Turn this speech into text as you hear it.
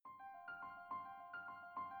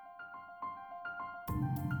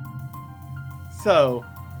So,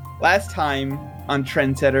 last time on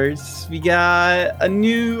Trendsetters, we got a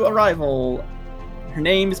new arrival. Her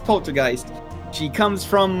name is Poltergeist. She comes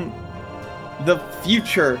from the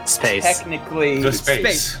future. Space. Technically. The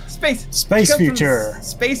space. Space. Space She comes future. from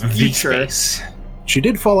Space The future. space. She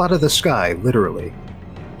did fall out of the sky, literally.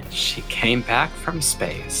 She came back from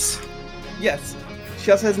space. Yes. She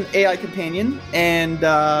also has an AI companion, and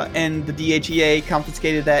the DHEA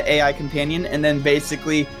confiscated that AI companion, and then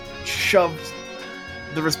basically shoved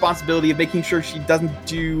the responsibility of making sure she doesn't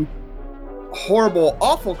do horrible,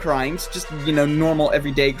 awful crimes, just, normal,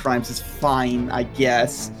 everyday crimes is fine, I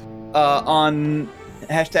guess, on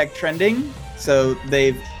 #trending. So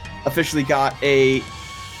they've officially got a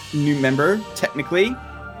new member, technically.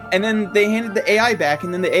 And then they handed the AI back,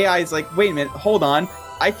 and then the AI is like, wait a minute, hold on.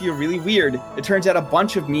 I feel really weird. It turns out a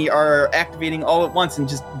bunch of me are activating all at once and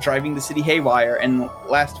just driving the city haywire. And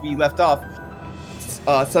last we left off,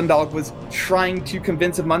 Sundog was trying to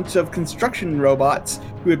convince a bunch of construction robots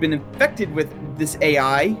who had been infected with this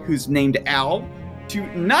AI, who's named Al, to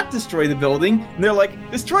not destroy the building. And they're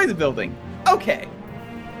like, destroy the building. Okay.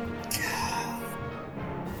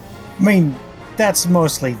 I mean, that's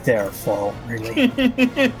mostly their fault, really.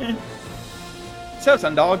 So,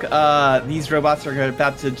 Sundog, these robots are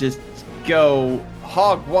about to just go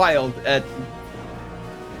hog wild at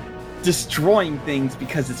destroying things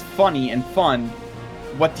because it's funny and fun.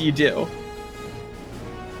 What do you do?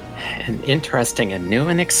 And interesting and new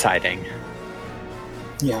and exciting.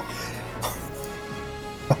 Yeah.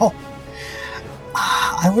 Well,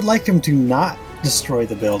 I would like him to not destroy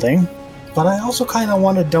the building, but I also kind of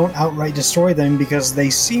want to don't outright destroy them because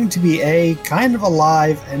they seem to be A, kind of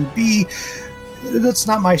alive, and B, that's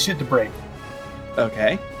not my shit to break.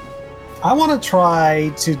 Okay. I want to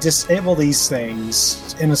try to disable these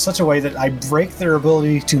things in such a way that I break their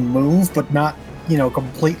ability to move, but not,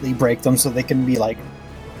 completely break them so they can be, I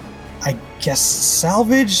guess,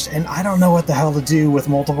 salvaged. And I don't know what the hell to do with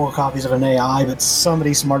multiple copies of an AI, but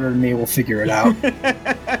somebody smarter than me will figure it out.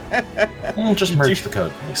 Just merge the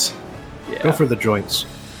code, please. Yeah. Go for the joints.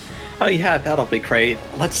 Oh yeah, that'll be great.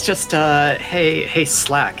 Let's just hey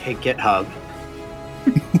Slack, hey GitHub.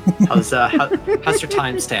 How's your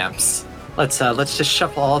timestamps? Let's just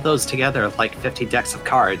shuffle all those together like 50 decks of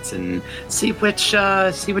cards and see which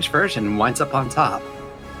version winds up on top.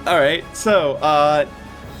 All right. So,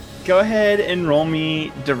 go ahead and roll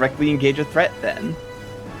me directly engage a threat then.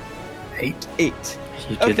 8. 8.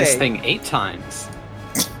 You did this Okay. thing 8 times.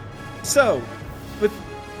 So, with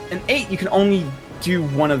an 8, you can only do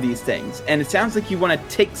one of these things, and it sounds like you want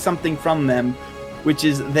to take something from them, which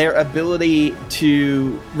is their ability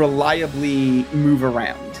to reliably move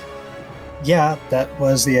around. Yeah, that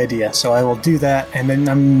was the idea. So I will do that, and then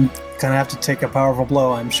I'm gonna have to take a powerful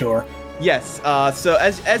blow, I'm sure. Yes. So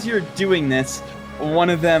as you're doing this, one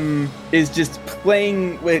of them is just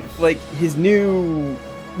playing with his new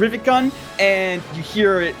rivet gun, and you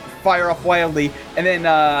hear it fire off wildly, and then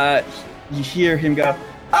you hear him go,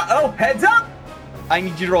 "Uh-oh, heads up! I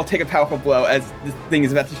need you to roll take a powerful blow as this thing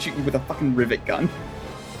is about to shoot you with a fucking rivet gun."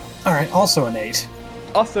 Alright, also an 8.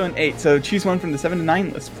 Also an 8, so choose one from the 7 to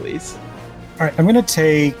 9 list, please. Alright, I'm gonna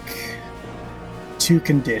take 2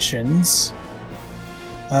 conditions.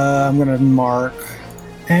 I'm gonna mark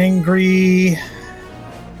angry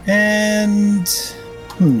and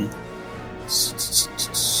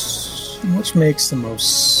which makes the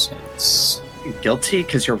most sense? Guilty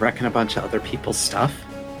because you're wrecking a bunch of other people's stuff.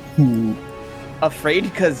 Afraid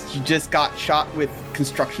because you just got shot with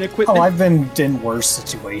construction equipment? Oh, I've been in worse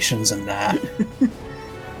situations than that.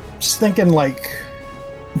 Just thinking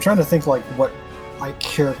I'm trying to think what my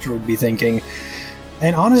character would be thinking.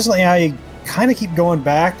 And honestly, I kind of keep going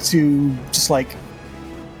back to just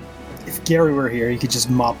if Gary were here, he could just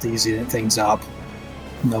mop these things up.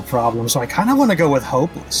 No problem. So I kind of want to go with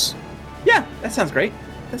hopeless. Yeah, that sounds great.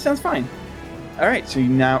 That sounds fine. Alright, so you're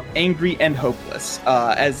now angry and hopeless.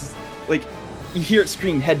 As you hear it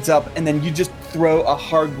scream heads up, and then you just throw a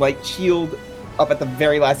hard light shield up at the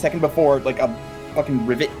very last second before a fucking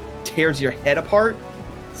rivet tears your head apart.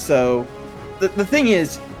 So the thing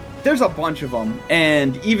is, there's a bunch of them,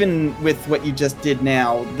 and even with what you just did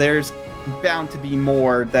now, there's bound to be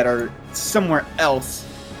more that are somewhere else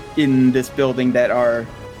in this building that are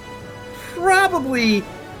probably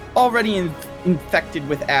already infected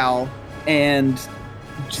with Al and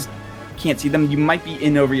just can't see them. You might be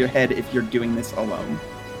in over your head if you're doing this alone.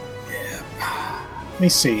 Let me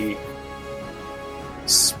see.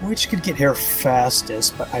 Which could get here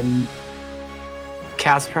fastest, but I'm...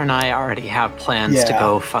 Casper and I already have plans to Yeah.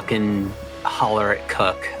 go fucking holler at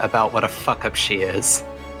Cook about what a fuck up she is.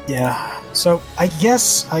 Yeah. So I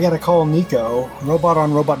guess I gotta call Nico. Robot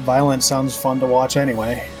on robot violence sounds fun to watch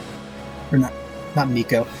anyway. Or not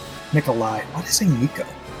Nico. Nikolai. Why did I say Nico?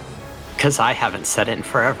 Because I haven't said it in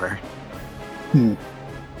forever.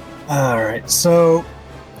 Alright, so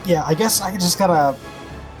yeah, I guess I just gotta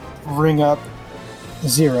ring up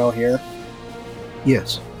Zero here.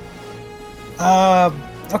 Yes.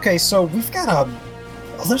 Okay, so we've got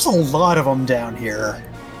there's a lot of them down here.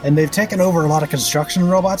 And they've taken over a lot of construction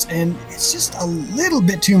robots, and it's just a little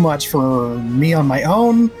bit too much for me on my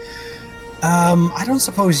own. I don't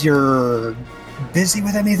suppose you're busy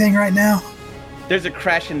with anything right now? There's a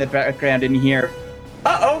crash in the background in here.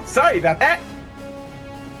 Uh-oh, sorry about that.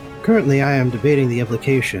 Currently, I am debating the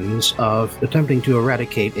implications of attempting to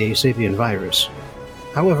eradicate a sapien virus.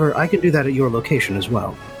 However, I can do that at your location as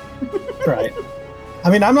well. Right. I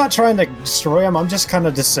mean, I'm not trying to destroy them, I'm just kind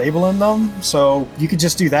of disabling them, so you could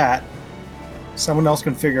just do that. Someone else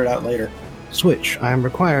can figure it out later. Switch. I am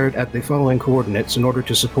required at the following coordinates in order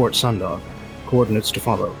to support Sundog. Coordinates to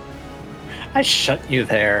follow. I shut you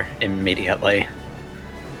there immediately.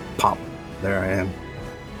 Pop. There I am.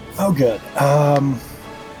 Oh, good.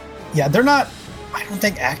 Yeah, they're not, I don't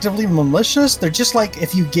think, actively malicious. They're just like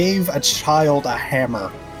if you gave a child a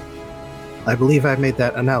hammer. I believe I made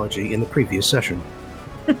that analogy in the previous session.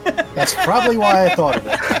 That's probably why I thought of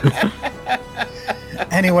it.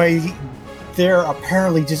 Anyway, they're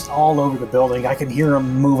apparently just all over the building. I can hear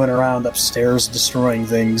them moving around upstairs, destroying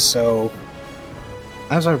things, so...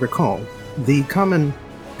 As I recall, the common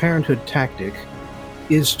parenthood tactic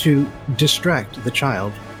is to distract the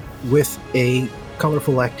child with a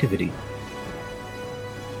colorful activity.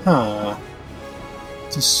 Huh.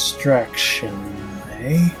 Distraction,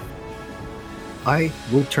 eh? I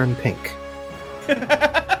will turn pink.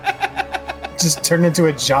 Just turn into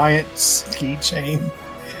a giant ski chain.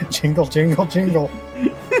 Jingle, jingle, jingle.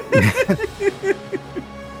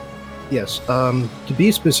 Yes, to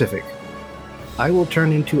be specific, I will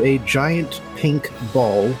turn into a giant pink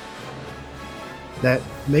ball that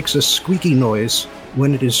makes a squeaky noise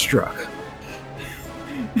when it is struck.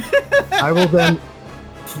 I will then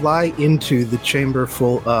fly into the chamber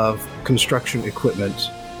full of construction equipment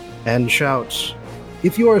and shout,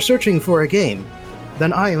 "If you are searching for a game,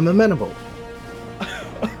 then I am amenable."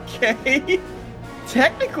 Okay.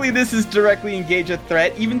 Technically, this is directly engage a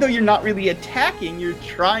threat, even though you're not really attacking. You're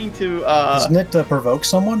trying to. Isn't it to provoke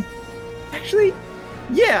someone? Actually,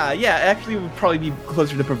 yeah. Actually, it would probably be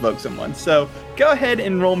closer to provoke someone. So go ahead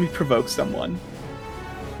and roll me provoke someone.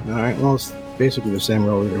 All right. Well, it's basically the same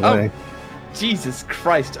roll either Oh. way. Jesus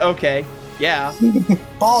Christ. Okay. Yeah.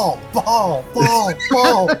 Ball, ball, ball,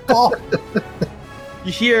 ball, ball.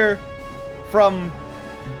 You hear from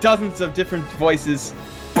dozens of different voices,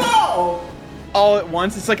 "Ball!" all at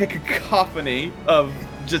once. It's like a cacophony of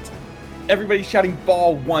just everybody shouting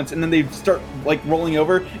 "ball" once, and then they start like rolling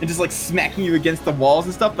over and just like smacking you against the walls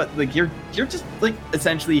and stuff. But like you're just like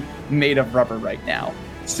essentially made of rubber right now,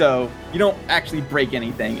 so you don't actually break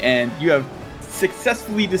anything, and you have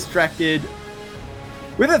successfully distracted.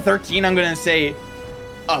 With a 13, I'm gonna say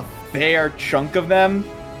a fair chunk of them.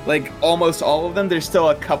 Like, almost all of them. There's still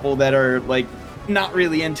a couple that are, like, not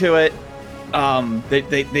really into it.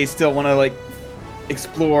 They still want to, like,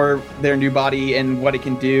 explore their new body and what it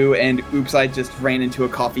can do, and oops, I just ran into a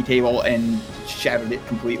coffee table and shattered it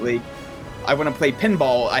completely. I want to play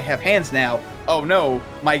pinball. I have hands now. Oh, no.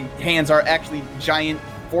 My hands are actually giant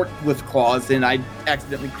forklift claws, and I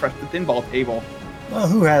accidentally crushed the pinball table. Well,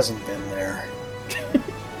 who hasn't been there?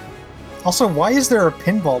 Also, why is there a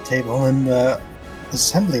pinball table in the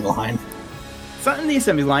assembly line? It's not in the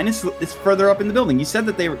assembly line. It's further up in the building. You said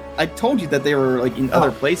that they were... I told you that they were, like, in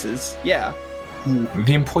other places. Yeah.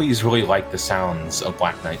 The employees really like the sounds of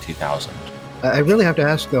Black Knight 2000. I really have to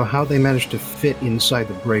ask, though, how they managed to fit inside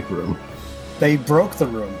the break room. They broke the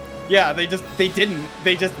room. Yeah, they didn't.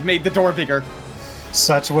 They just made the door bigger.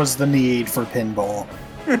 Such was the need for pinball.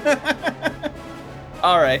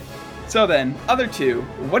 Alright. So then, other two,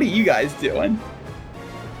 what are you guys doing?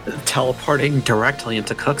 Teleporting directly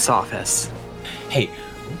into Cook's office. Hey,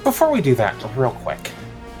 before we do that, real quick,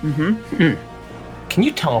 Mm-hmm. can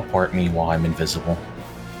you teleport me while I'm invisible?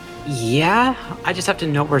 Yeah, I just have to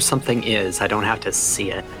know where something is. I don't have to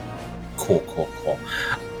see it. Cool.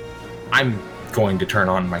 I'm going to turn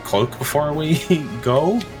on my cloak before we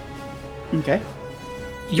go. Okay.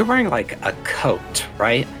 You're wearing, like, a coat,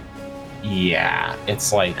 right? Yeah,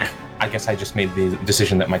 it's like, I guess I just made the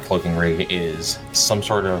decision that my cloaking rig is some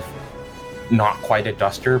sort of not quite a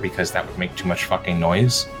duster because that would make too much fucking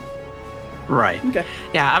noise. Right. Okay.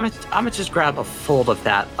 Yeah, I'm gonna just grab a fold of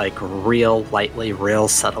that, like real lightly, real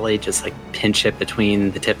subtly, just like pinch it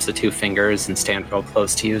between the tips of 2 fingers and stand real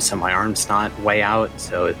close to you so my arm's not way out.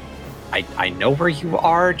 So I know where you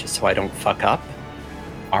are, just so I don't fuck up.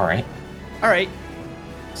 All right. All right.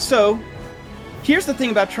 So, here's the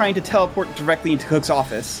thing about trying to teleport directly into Cook's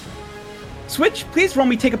office. Switch, please roll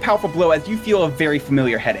me take a powerful blow as you feel a very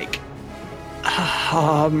familiar headache.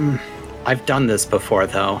 I've done this before,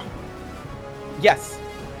 though. Yes,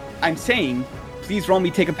 I'm saying, please roll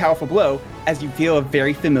me take a powerful blow as you feel a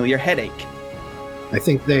very familiar headache. I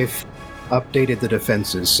think they've updated the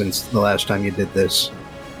defenses since the last time you did this.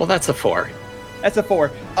 Well, that's a 4. That's a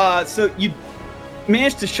 4. So you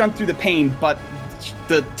managed to shunt through the pain, but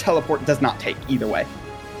the teleport does not take either way.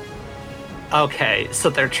 Okay, so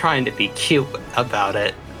they're trying to be cute about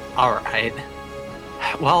it. All right.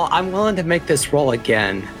 Well, I'm willing to make this roll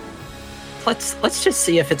again. Let's just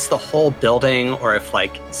see if it's the whole building or if,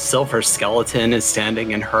 like, Silver Skeleton is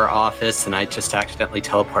standing in her office and I just accidentally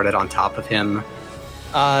teleported on top of him.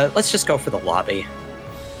 Let's just go for the lobby.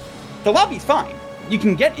 The lobby's fine. You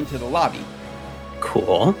can get into the lobby.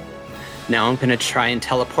 Cool. Now I'm gonna try and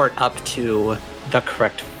teleport up to the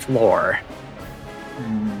correct floor.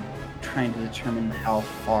 Trying to determine how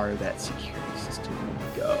far that security system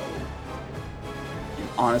would go. And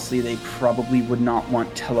honestly, they probably would not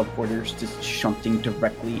want teleporters just shunting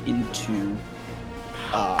directly into...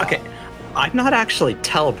 Okay, I'm not actually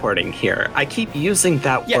teleporting here. I keep using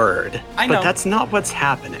that word, I know. but that's not what's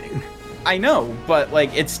happening. I know, but,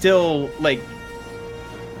 like, it's still, like...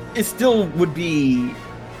 It still would be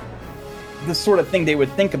the sort of thing they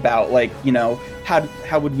would think about, like, you know,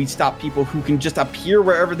 how would we stop people who can just appear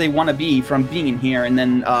wherever they want to be from being in here, and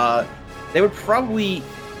then they would probably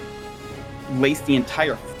lace the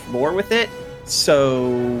entire floor with it.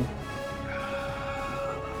 So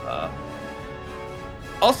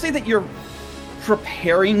I'll say that you're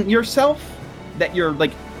preparing yourself, that you're,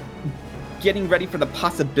 like, getting ready for the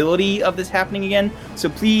possibility of this happening again. So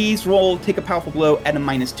please take a powerful blow at a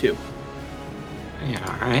 -2. Yeah,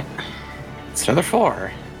 all right. It's another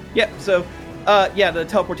 4. Yep, so, the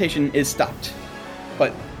teleportation is stopped.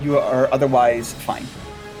 But you are otherwise fine.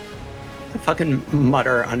 I fucking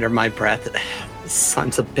mutter under my breath. These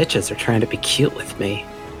sons of bitches are trying to be cute with me.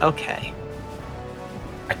 Okay.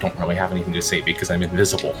 I don't really have anything to say because I'm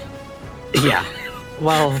invisible. Yeah.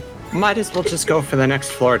 Well, might as well just go for the next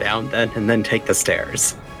floor down then, and then take the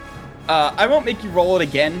stairs. I won't make you roll it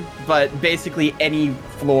again, but basically any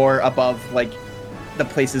floor above, like, the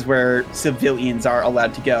places where civilians are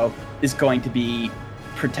allowed to go is going to be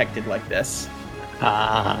protected like this.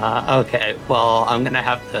 Okay. Well, I'm gonna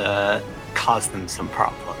have to cause them some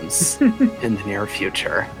problems in the near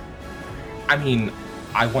future. I mean,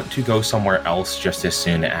 I want to go somewhere else just as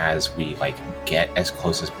soon as we, like, get as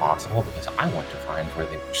close as possible because I want to find where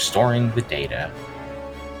they're storing the data.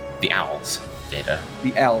 The owls data.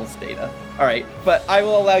 The owls data. All right, but I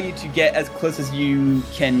will allow you to get as close as you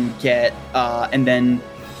can get, and then,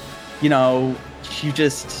 you know, you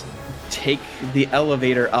just take the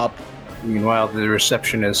elevator up. Meanwhile, the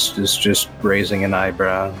receptionist is just raising an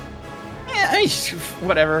eyebrow. Yeah,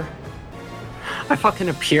 whatever. I fucking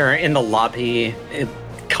appear in the lobby,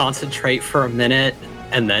 concentrate for a minute,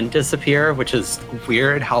 and then disappear, which is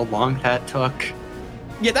weird how long that took.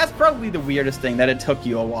 Yeah, that's probably the weirdest thing, that it took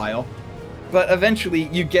you a while. But eventually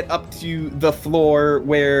you get up to the floor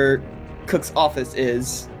where Cook's office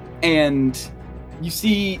is, and you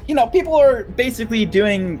see, you know, people are basically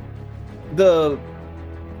doing the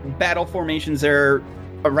battle formations there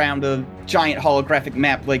around a giant holographic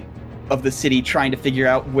map, like, of the city, trying to figure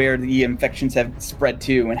out where the infections have spread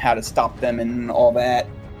to and how to stop them and all that.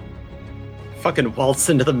 Fucking waltz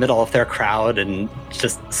into the middle of their crowd and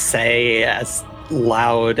just say as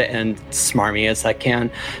loud and smarmy as I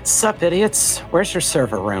can, "Sup, idiots? Where's your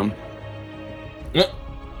server room?"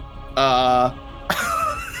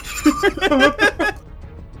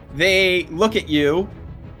 They look at you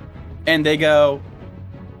and they go,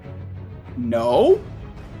 "No?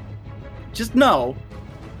 Just no."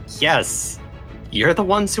 Yes. You're the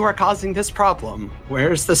ones who are causing this problem.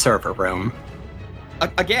 Where's the server room?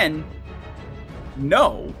 Again,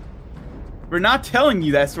 no. We're not telling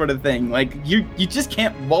you that sort of thing. Like, you just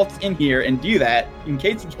can't waltz in here and do that in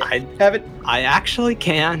case you have it. I actually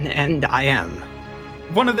can, and I am.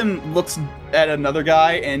 One of them looks at another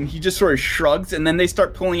guy and he just sort of shrugs, and then they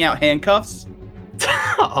start pulling out handcuffs.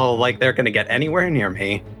 Oh, like they're gonna get anywhere near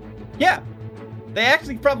me. Yeah, they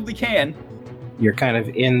actually probably can. You're kind of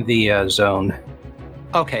in the zone.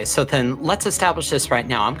 Okay, so then let's establish this right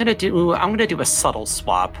now. I'm gonna do a subtle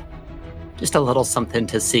swap. Just a little something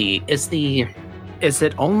to see. Is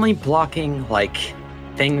it only blocking, like,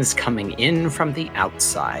 things coming in from the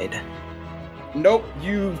outside? Nope,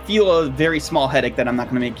 you feel a very small headache that I'm not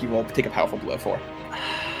going to make you roll take a powerful blow for.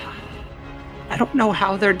 I don't know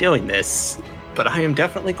how they're doing this, but I am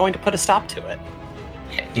definitely going to put a stop to it.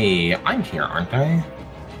 Hey, I'm here, aren't I?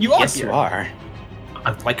 You are Yes, here. you are.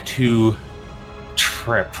 I'd like to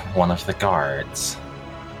trip one of the guards.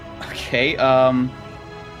 Okay,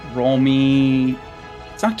 roll me...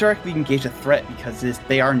 It's not directly engage a threat because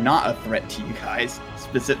they are not a threat to you guys.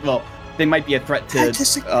 Well, they might be a threat to... I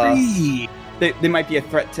disagree. They might be a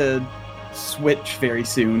threat to Switch very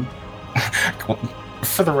soon.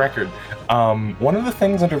 For the record, one of the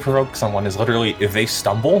things under provoke someone is literally if they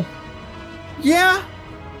stumble. Yeah.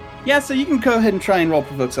 Yeah, so you can go ahead and try and roll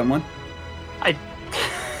provoke someone.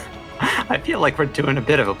 I feel like we're doing a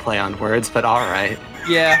bit of a play on words, but all right.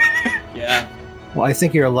 Yeah. Yeah. Well, I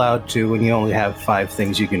think you're allowed to when you only have 5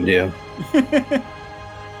 things you can do.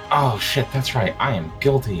 Oh shit, that's right. I am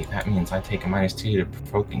guilty. That means I take a -2 to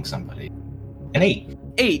provoking somebody. An 8.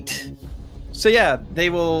 8. So yeah, they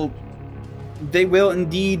will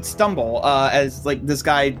indeed stumble as like this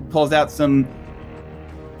guy pulls out some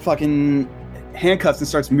fucking handcuffs and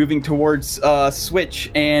starts moving towards Switch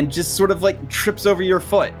and just sort of like trips over your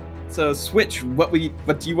foot. So Switch, what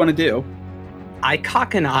do you want to do? I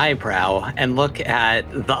cock an eyebrow and look at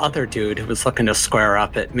the other dude who was looking to square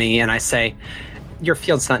up at me, and I say, your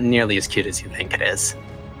field's not nearly as cute as you think it is.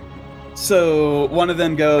 So one of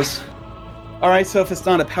them goes, all right, so if it's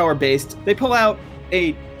not a power-based, they pull out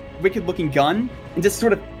a wicked-looking gun and just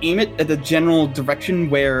sort of aim it at the general direction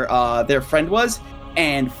where their friend was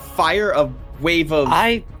and fire a wave of,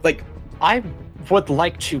 I would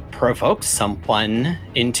like to provoke someone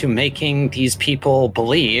into making these people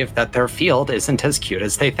believe that their field isn't as cute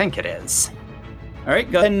as they think it is. All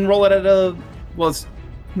right, go ahead and roll it at a... Would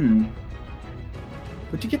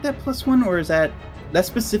you get that +1, or is that's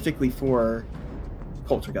specifically for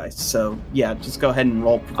Poltergeist? So, yeah, just go ahead and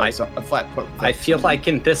roll a flat... I feel like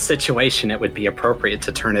in this situation it would be appropriate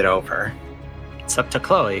to turn it over. It's up to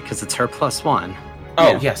Chloe, because it's her +1.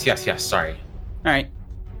 Oh, Yeah. yes, sorry. All right.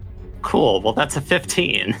 Cool, well that's a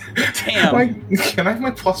 15. Damn. Can I have my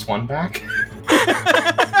 +1 back?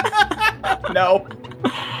 No.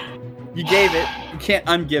 You gave it. You can't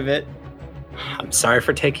ungive it. I'm sorry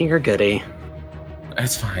for taking your goodie.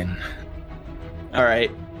 It's fine. All right.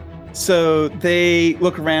 So they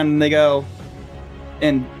look around and they go,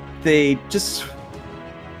 and they just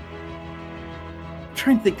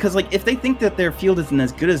try and think, because like if they think that their field isn't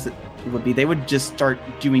as good as it would be, they would just start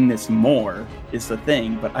doing this more. Is the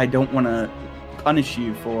thing, but I don't want to punish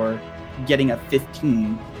you for getting a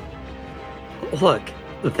 15. Look,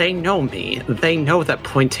 they know me. They know that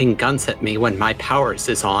pointing guns at me when my powers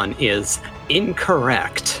is on is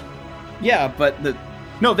incorrect. Yeah, but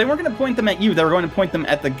no, they weren't going to point them at you. They were going to point them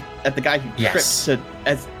at the guy who Yes. tripped.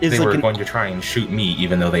 They were going to try and shoot me,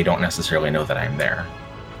 even though they don't necessarily know that I'm there.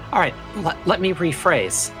 All right, let me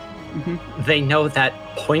rephrase. Mhm. They know that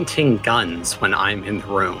pointing guns when I'm in the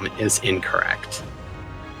room is incorrect.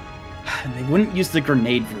 And they wouldn't use the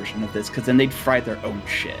grenade version of this because then they'd fry their own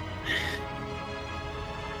shit.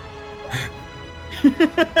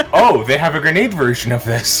 Oh, they have a grenade version of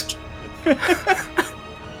this.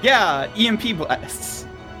 Yeah, EMP blasts.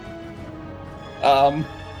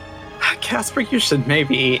 Casper, you should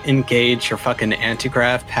maybe engage your fucking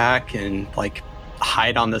anti-grav pack and like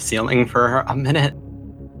hide on the ceiling for a minute.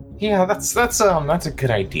 Yeah, that's a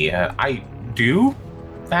good idea. I do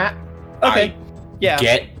that. Okay. I Yeah.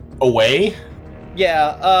 get away.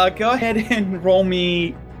 Yeah. Go ahead and roll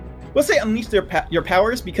me. We'll say unleash your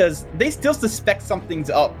powers because they still suspect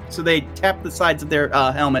something's up. So they tap the sides of their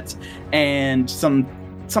helmets, and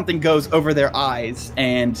something goes over their eyes,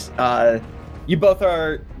 and you both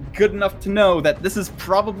are good enough to know that this is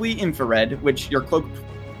probably infrared, which your cloak.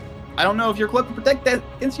 I don't know if your cloak will protect that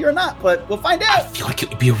against you or not, but we'll find I out. feel like it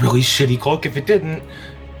would be a really shitty cloak if it didn't.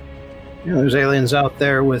 You know, there's aliens out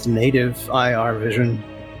there with native IR vision.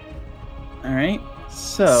 All right.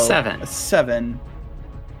 So 7. A 7.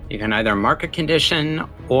 You can either mark a condition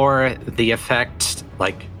or the effect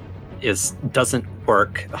doesn't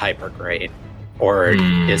work hyper great or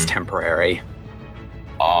is temporary.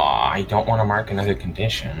 I don't want to mark another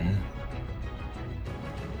condition.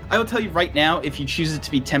 I will tell you right now, if you choose it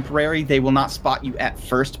to be temporary, they will not spot you at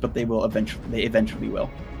first, but they eventually will.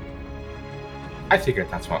 I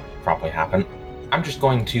figured that's what probably happened. I'm just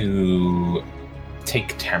going to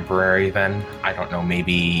take temporary then. I don't know,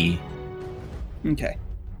 maybe Okay.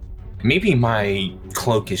 my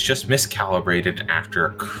cloak is just miscalibrated after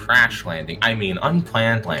a crash landing. I mean,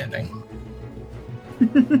 unplanned landing.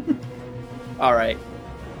 All right.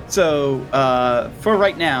 So, for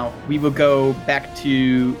right now, we will go back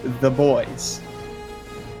to the boys.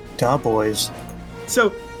 Duh, boys.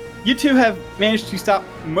 So, you two have managed to stop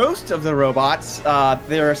most of the robots.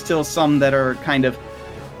 There are still some that are kind of,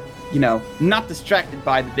 not distracted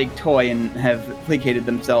by the big toy and have placated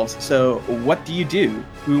themselves. So, what do you do?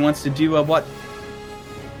 Who wants to do a what?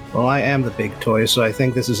 Well, I am the big toy, so I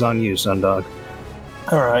think this is on you, Sundog.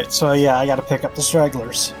 Alright, so yeah, I gotta pick up the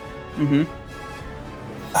stragglers. Mm-hmm.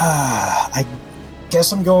 I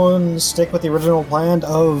guess I'm going to stick with the original plan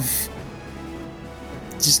of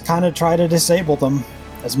just kind of try to disable them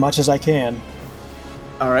as much as I can.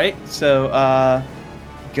 All right. So,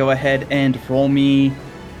 go ahead and roll me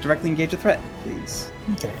directly engage a threat, please.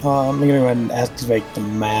 Okay, I'm gonna go ahead and activate the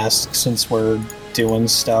mask since we're doing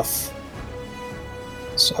stuff.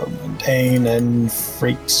 So, maintain and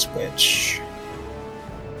freak switch.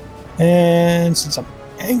 And since I'm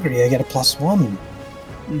angry, I get a +1.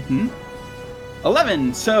 Mm-hmm.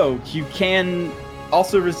 11. So you can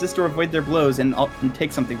also resist or avoid their blows and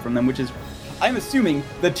take something from them, which is, I'm assuming,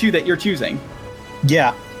 the two that you're choosing.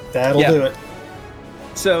 Yeah, that'll do it.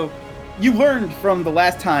 So you learned from the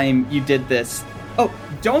last time you did this. Oh,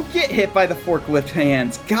 don't get hit by the forklift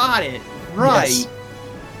hands. Got it. Right.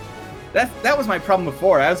 Yes. That was my problem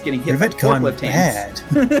before. I was getting hit Rivet by gun forklift hands.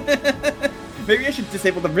 bad. Maybe I should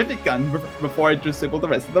disable the rivet gun before I disable the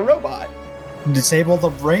rest of the robot. Disable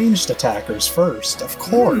the ranged attackers first, of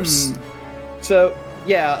course. So,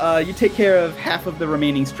 yeah, you take care of half of the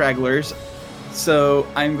remaining stragglers. So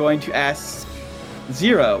I'm going to ask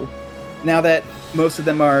Zero, now that most of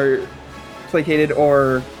them are placated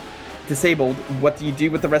or disabled, what do you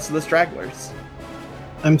do with the rest of the stragglers?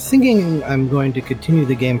 I'm thinking I'm going to continue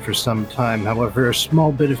the game for some time. However, a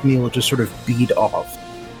small bit of me will just sort of bead off,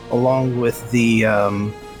 along with the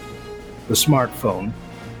smartphone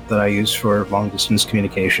that I use for long-distance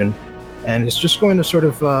communication. And it's just going to sort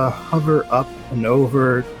of hover up and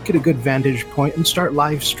over, get a good vantage point, and start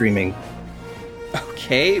live streaming.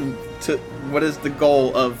 Okay, what is the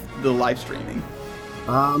goal of the live streaming?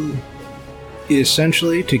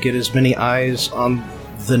 Essentially, to get as many eyes on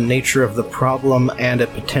the nature of the problem and a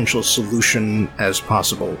potential solution as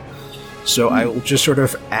possible. So I will just sort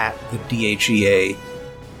of at the DHEA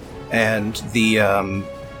and the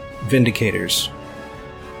Vindicators.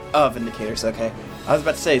 Oh, Vindicators, okay. I was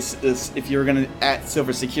about to say, if you were going to at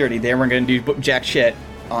Silver Security, they weren't going to do jack shit,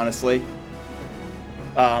 honestly.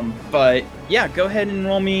 But, yeah, go ahead and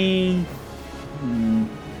roll me...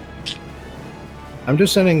 I'm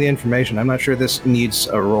just sending the information. I'm not sure this needs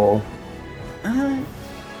a roll.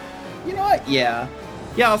 You know what? Yeah.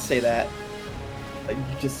 Yeah, I'll say that. You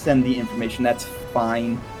just send the information, that's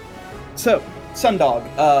fine. So,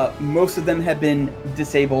 Sundog, most of them have been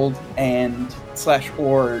disabled and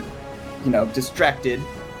or distracted.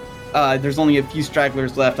 There's only a few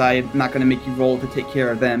stragglers left. I'm not going to make you roll to take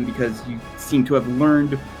care of them because you seem to have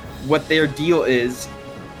learned what their deal is.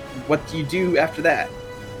 What do you do after that?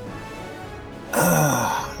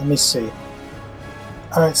 Let me see.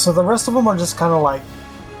 Alright, so the rest of them are just kind of like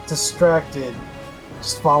distracted,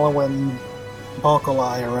 just following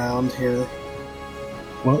Balkalai around here.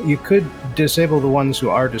 Well, you could disable the ones who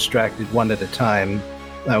are distracted one at a time.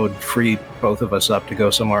 That would free both of us up to go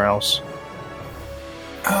somewhere else.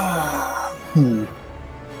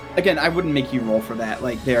 Again, I wouldn't make you roll for that.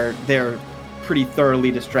 Like, they're pretty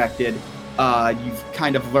thoroughly distracted. You've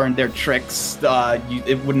kind of learned their tricks.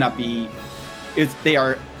 It would not be... They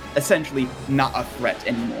are essentially not a threat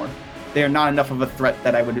anymore. They are not enough of a threat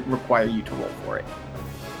that I would require you to roll for it.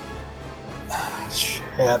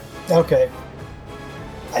 Shit. Okay.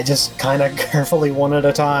 I just kind of carefully, one at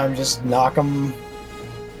a time, just knock them...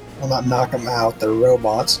 Well, not knock them out, they're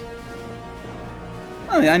robots.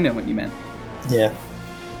 Oh, I know what you meant. Yeah.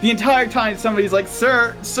 The entire time somebody's like,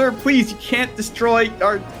 Sir, please, you can't destroy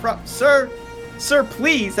our... Sir,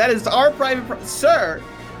 please, that is our private... Sir!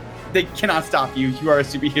 They cannot stop you. You are a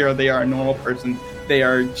superhero. They are a normal person. They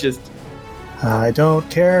are just... I don't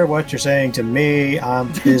care what you're saying to me. I'm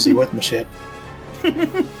busy with my shit.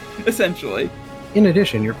 Essentially. In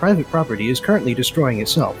addition, your private property is currently destroying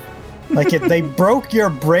itself. Like, if they broke your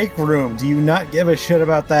break room, do you not give a shit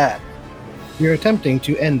about that? You're attempting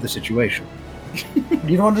to end the situation.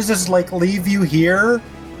 You don't want to just, like, leave you here?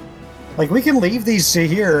 Like, we can leave these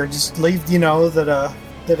here. Just leave,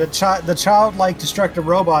 the childlike destructive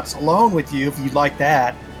robots alone with you if you'd like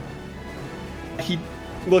that. He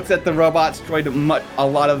looks at the robots destroyed a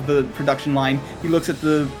lot of the production line. He looks at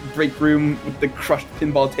the break room with the crushed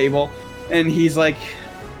pinball table, and he's like,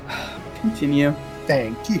 continue.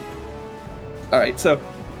 Thank you. All right, so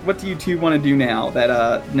what do you two want to do now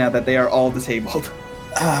that they are all disabled?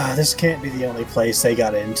 This can't be the only place they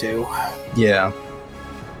got into. Yeah.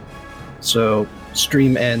 So,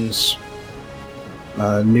 stream ends.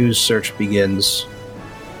 News search begins.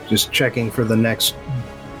 Just checking for the next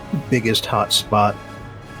biggest hotspot.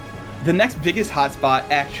 The next biggest hotspot,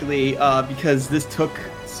 actually, because this took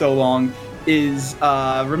so long, is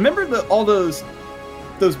remember all those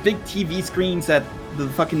big TV screens that the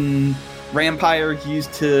fucking Rampire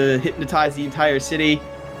used to hypnotize the entire city?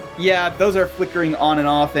 Yeah, those are flickering on and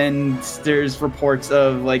off, and there's reports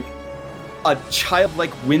of like a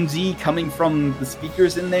childlike whimsy coming from the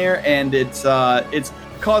speakers in there, and it's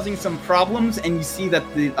causing some problems. And you see that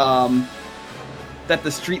the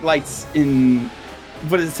streetlights in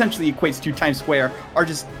what essentially equates to Times Square are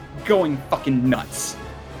just going fucking nuts.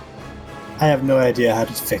 I have no idea how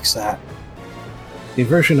to fix that. A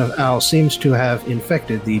version of Al seems to have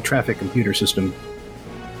infected the traffic computer system.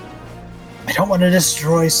 I don't want to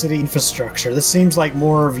destroy city infrastructure. This seems like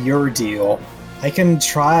more of your deal. I can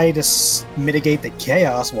try to mitigate the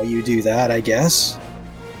chaos while you do that, I guess.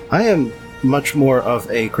 I am much more of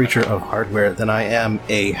a creature of hardware than I am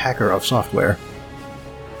a hacker of software.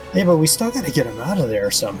 Yeah, but we still gotta get him out of there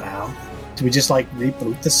somehow. Do we just, like,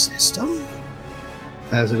 reboot the system?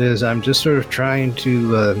 As it is, I'm just sort of trying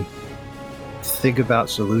to think about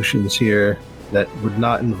solutions here that would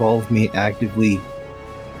not involve me actively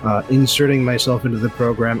inserting myself into the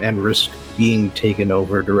program and risk being taken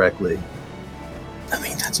over directly. I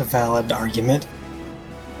mean, that's a valid argument.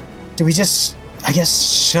 Do we just, I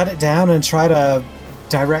guess, shut it down and try to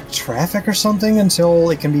direct traffic or something until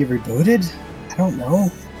it can be rebooted? I don't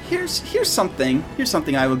know. Here's something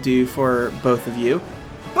I will do for both of you.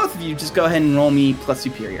 Both of you just go ahead and roll me plus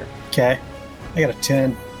superior. Okay. I got a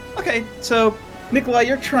 10. Okay, so Nikolai,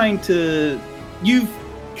 you've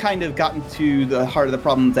kind of gotten to the heart of the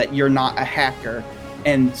problem that you're not a hacker.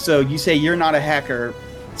 And so you say you're not a hacker.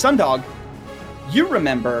 Sundog, you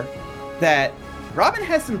remember that Robin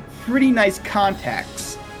has some pretty nice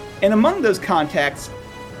contacts. And among those contacts,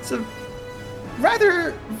 it's a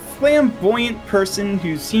rather flamboyant person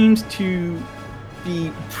who seems to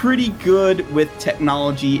be pretty good with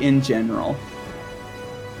technology in general.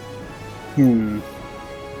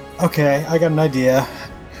 Okay, I got an idea.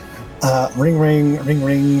 Ring, ring, ring,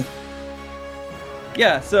 ring.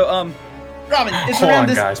 Yeah, so, Robin, it's Hold around on,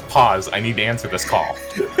 this... guys. Pause. I need to answer this call.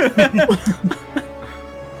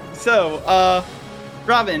 So,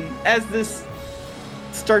 Robin, as this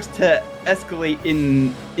starts to escalate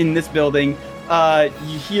in this building,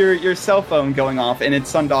 you hear your cell phone going off, and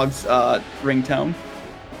it's Sundog's ringtone.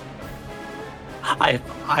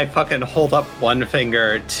 I fucking hold up one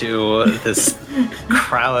finger to this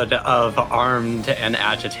crowd of armed and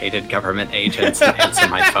agitated government agents and answer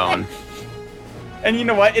my phone. And you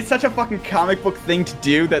know what? It's such a fucking comic book thing to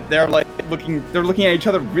do that they're like looking at each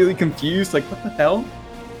other really confused, like, what the hell?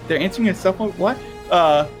 They're answering your cell phone? What?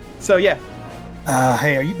 So yeah.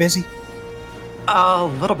 Hey, are you busy? A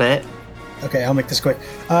little bit. Okay, I'll make this quick.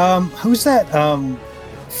 Who's that,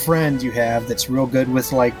 friend you have that's real good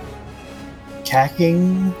with, like,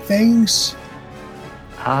 hacking things?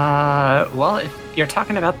 Well, if you're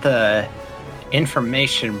talking about the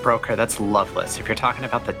information broker, that's Loveless. If you're talking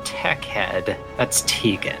about the tech head, that's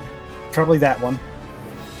Tegan. Probably that one.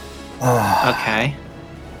 Okay.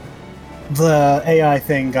 The AI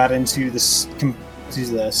thing got into the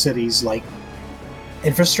city's, like,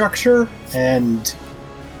 infrastructure, and,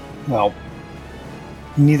 well,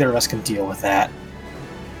 neither of us can deal with that.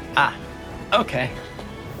 Okay.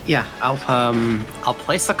 Yeah, I'll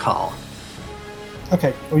place a call.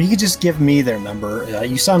 Okay, or you could just give me their number.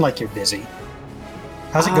 You sound like you're busy.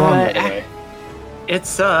 How's it going, by the way?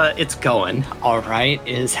 It's going all right.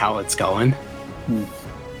 Is how it's going.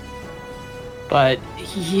 But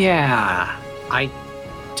yeah, I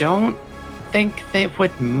don't think they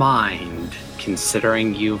would mind,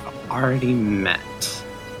 considering you've already met.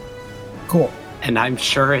 Cool. And I'm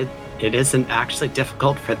sure it isn't actually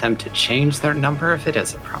difficult for them to change their number if it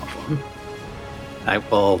is a problem. I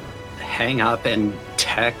will hang up and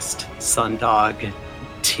text Sundog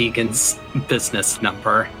Tegan's business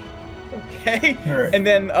number. Okay. Right. And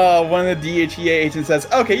then one of the DHEA agents says,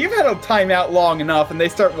 okay, you've had a timeout long enough, and they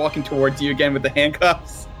start walking towards you again with the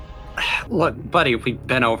handcuffs. Look, buddy, we've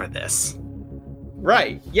been over this.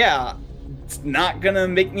 Right, yeah. It's not gonna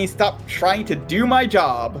make me stop trying to do my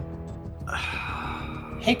job.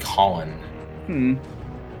 Hey, Colin.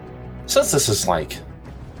 Since this is like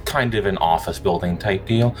kind of an office building type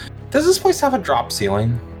deal, does this place have a drop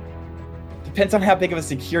ceiling? Depends on how big of a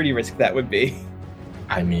security risk that would be.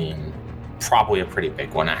 I mean, probably a pretty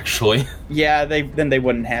big one, actually. Yeah, they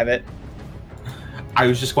wouldn't have it. I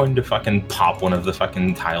was just going to fucking pop one of the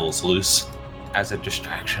fucking tiles loose as a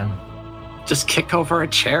distraction. Just kick over a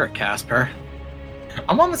chair, Casper.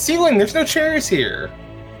 I'm on the ceiling. There's no chairs here.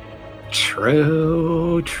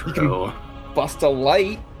 True. Bust a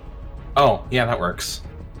light. Oh, yeah, that works.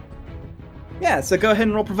 Yeah, so go ahead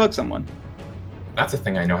and roll provoke someone. That's a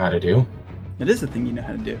thing I know how to do. It is a thing you know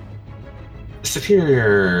how to do.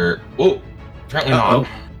 Superior. Whoa. Apparently not.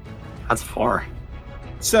 That's 4.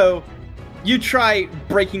 So you try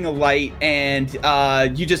breaking a light and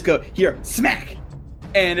you just go, here, smack!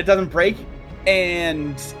 And it doesn't break.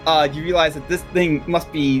 And you realize that this thing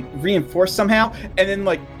must be reinforced somehow. And then,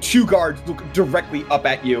 like, 2 guards look directly up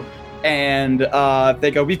at you. And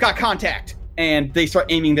they go, we've got contact. And they start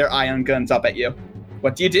aiming their ion guns up at you.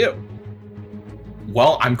 What do you do?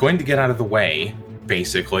 Well, I'm going to get out of the way,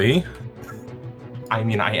 basically. I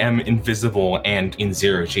mean, I am invisible and in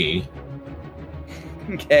 0G.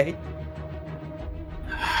 Okay.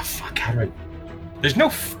 Fuck, how do I... There's no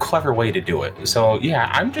clever way to do it. So, yeah,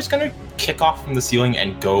 I'm just gonna kick off from the ceiling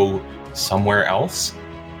and go somewhere else.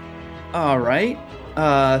 All right.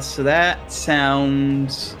 So that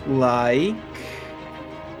sounds like...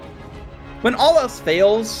 When all else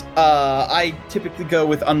fails, I typically go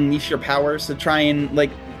with Unleash Your Powers to try and,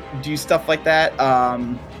 like, do stuff like that.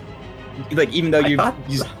 Like, even though you...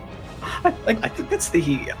 I think that's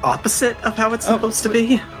the opposite of how it's supposed to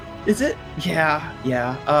be. Is it? Yeah.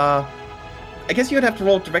 I guess you would have to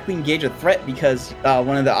roll directly engage a threat because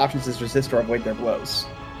one of the options is resist or avoid their blows.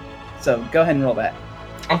 So go ahead and roll that.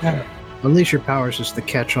 Okay. Unleash Your Powers is the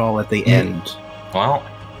catch-all at the end. Well,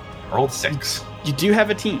 rolled 6. You do have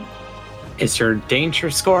a team. Is your danger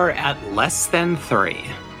score at less than 3?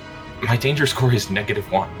 My danger score is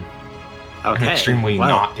 -1. Okay. I'm extremely well,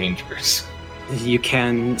 not dangerous. You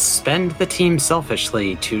can spend the team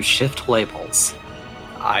selfishly to shift labels.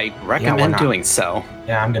 I recommend doing so.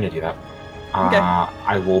 Yeah, I'm gonna do that. Okay.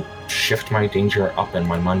 I will shift my danger up and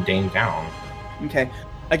my mundane down. Okay.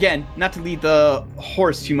 Again, not to lead the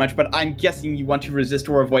horse too much, but I'm guessing you want to resist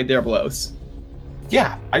or avoid their blows.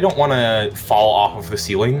 Yeah, I don't want to fall off of the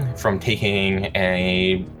ceiling from taking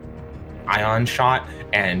a ion shot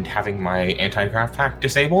and having my anti-grav pack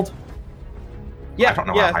disabled. Yeah, I don't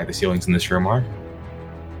know how high the ceilings in this room are.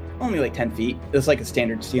 Only like 10 feet. It's like a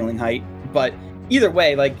standard ceiling height. But either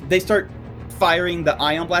way, like, they start firing the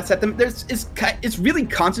ion blasts at them. It's really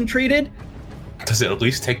concentrated. Does it at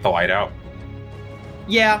least take the light out?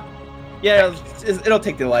 Yeah, it'll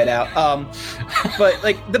take the light out. But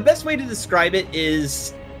like the best way to describe it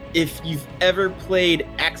is if you've ever played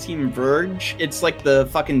Axiom Verge, it's like the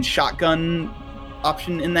fucking shotgun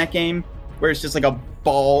option in that game, where it's just like a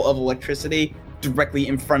ball of electricity directly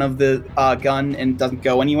in front of the gun and doesn't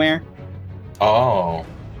go anywhere. Oh.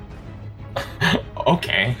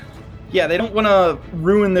 Okay. Yeah, they don't want to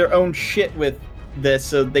ruin their own shit with this,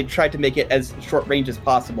 so they tried to make it as short range as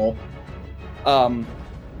possible.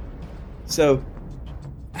 So,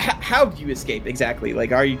 how do you escape exactly?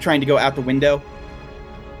 Like, are you trying to go out the window?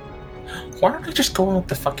 Why don't we just go out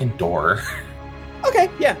the fucking door? Okay,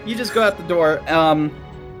 yeah, you just go out the door.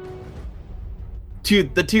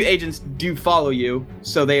 The 2 agents do follow you,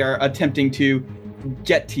 so they are attempting to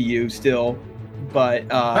get to you still, but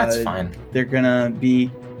that's fine. They're gonna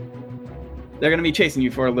be chasing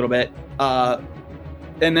you for a little bit,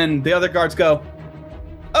 and then the other guards go,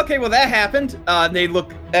 okay, well that happened. They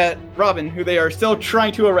look at Robin, who they are still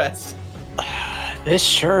trying to arrest. This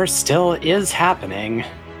sure still is happening.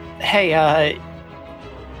 Hey,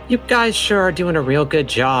 you guys sure are doing a real good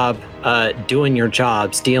job doing your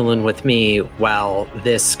jobs, dealing with me while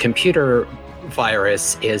this computer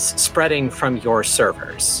virus is spreading from your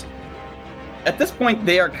servers. At this point,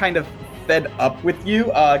 they are kind of fed up with you.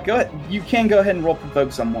 Go ahead. You can go ahead and roll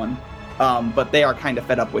provoke someone, but they are kind of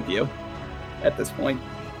fed up with you at this point.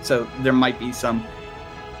 So there might be some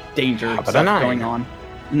danger stuff going on.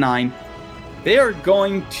 9. They are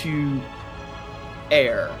going to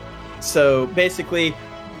air. So basically,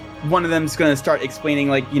 one of them is going to start explaining,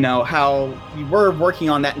 like, you know, how we were working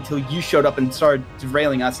on that until you showed up and started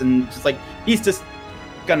derailing us, and just like he's just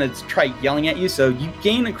gonna try yelling at you. So you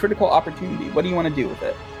gain a critical opportunity. What do you want to do with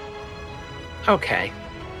it? Okay.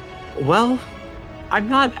 Well, I'm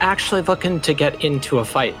not actually looking to get into a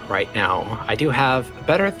fight right now. I do have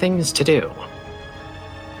better things to do.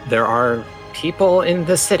 There are people in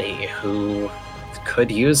the city who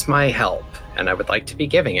could use my help, and I would like to be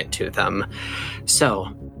giving it to them.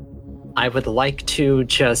 So, I would like to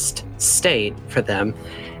just state for them,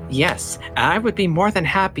 Yes, I would be more than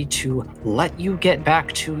happy to let you get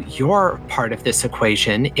back to your part of this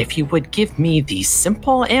equation if you would give me the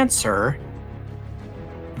simple answer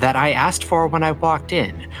that I asked for when I walked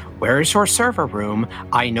in. Where is your server room?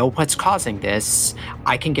 I know what's causing this.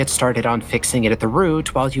 I can get started on fixing it at the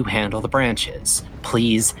root while you handle the branches.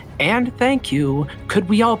 Please and thank you. Could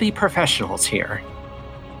we all be professionals here?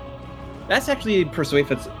 That's actually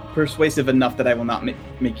persuasive enough that I will not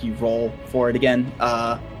make you roll for it again.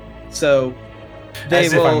 So they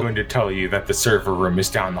As will. if I'm going to tell you that the server room is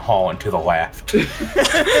down the hall and to the left.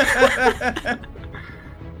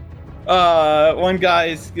 One guy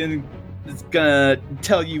is gonna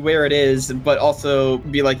tell you where it is, but also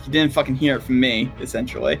be like, you didn't fucking hear it from me,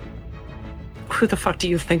 essentially. Who the fuck do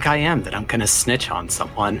you think I am that I'm gonna snitch on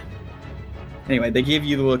someone? Anyway, they give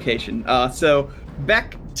you the location. So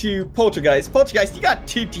back to Poltergeist. Poltergeist, you got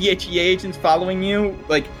 2 DHEA agents following you,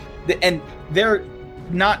 and they're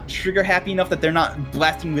not trigger happy enough that they're not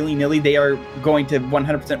blasting willy-nilly. They are going to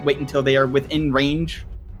 100% wait until they are within range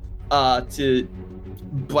to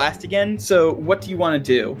blast again. So what do you want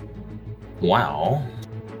to do? Well,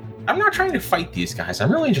 I'm not trying to fight these guys.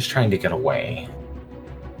 I'm really just trying to get away.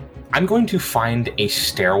 I'm going to find a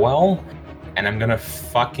stairwell, and I'm gonna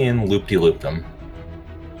fucking loop-de-loop them.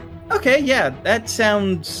 Okay, yeah, that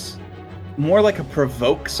sounds more like a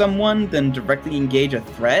provoke someone than directly engage a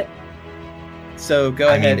threat. So go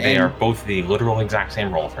ahead they and... are both the literal exact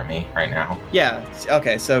same roll for me right now. Yeah,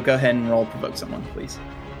 okay, so go ahead and roll provoke someone, please.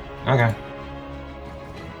 Okay.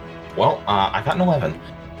 Well, I got an 11.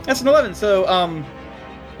 That's an 11, so,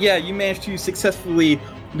 yeah, you managed to successfully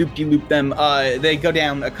loop-de-loop them. They go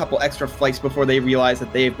down a couple extra flights before they realize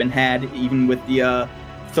that they've been had, even with the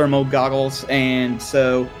thermal goggles, and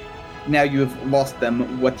so now you have lost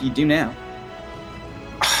them. What do you do now?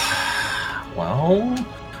 Well,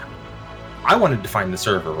 I wanted to find the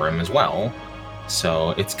server room as well,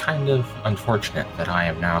 so it's kind of unfortunate that I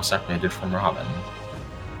am now separated from Robin.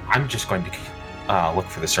 I'm just going to look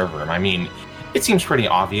for the server room. I mean, it seems pretty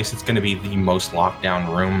obvious it's going to be the most locked down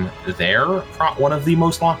room there. One of the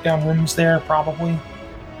most locked down rooms there, probably.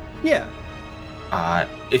 Yeah.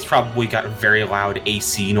 It's probably got very loud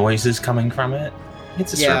AC noises coming from it.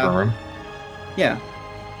 It's a Yeah. server room. Yeah.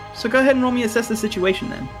 So go ahead and roll me assess the situation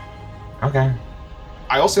then. Okay.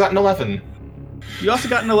 I also got an 11. You also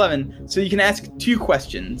got an 11, so you can ask 2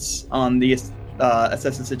 questions on the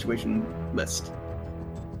assess the situation list.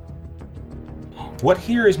 What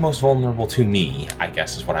here is most vulnerable to me, I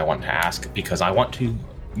guess, is what I want to ask, because I want to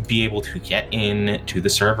be able to get in to the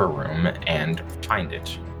server room and find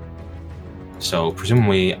it. So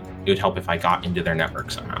presumably it would help if I got into their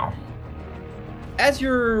network somehow. As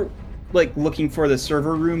you're looking for the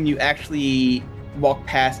server room, you actually walk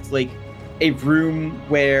past a room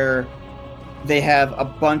where they have a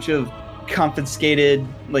bunch of confiscated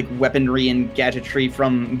weaponry and gadgetry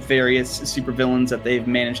from various supervillains that they've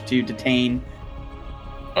managed to detain.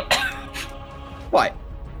 Why?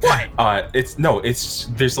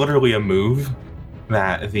 There's literally a move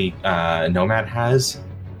that the Nomad has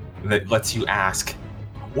that lets you ask,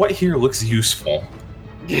 what here looks useful?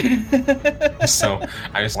 So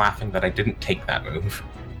I was laughing that I didn't take that move.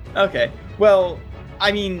 Okay. Well,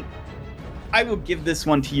 I mean, I will give this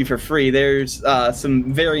one to you for free. There's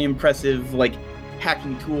some very impressive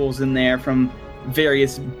hacking tools in there from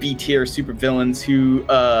various B-tier supervillains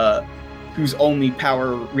whose only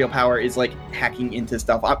real power is hacking into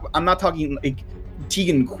stuff. I'm not talking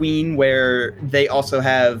Tegan Queen, where they also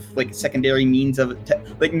have secondary means of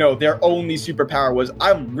no, their only superpower was,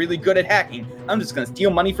 I'm really good at hacking. I'm just gonna steal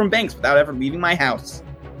money from banks without ever leaving my house.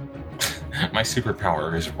 My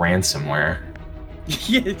superpower is ransomware.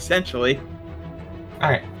 Yeah, essentially.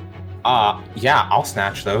 Alright. Yeah, I'll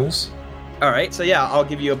snatch those. Alright, so yeah, I'll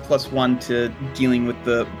give you a +1 to dealing with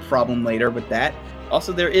the problem later with that.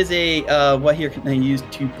 Also, there is a what here can I use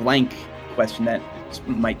to blank question that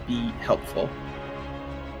might be helpful.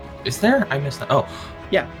 Is there? I missed that. Oh.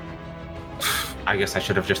 Yeah. I guess I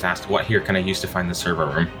should have just asked, what here can I use to find the server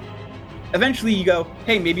room? Eventually you go,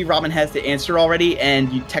 hey, maybe Robin has the answer already,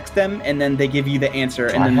 and you text them, and then they give you the answer,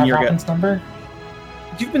 Do and I then have you're Robin's number?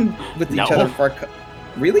 You've been with No. each other for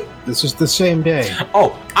really? This is the same day.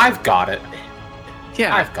 Oh, I've got it.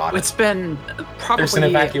 Yeah, I've got it. It's been probably There's an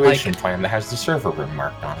evacuation plan that has the server room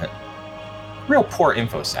marked on it. Real poor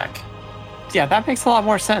infosec. Yeah, that makes a lot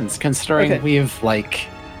more sense considering Okay. we've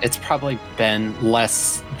it's probably been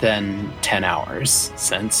less than 10 hours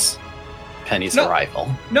since Penny's No. arrival.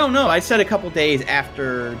 No, I said a couple days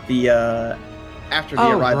after the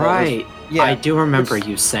arrival. Right. Yeah. I do remember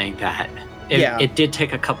you saying that. Yeah. It did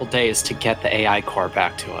take a couple days to get the AI core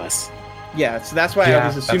back to us. Yeah, so that's why I Yeah,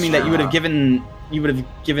 was assuming that's that you would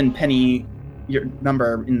have given Penny your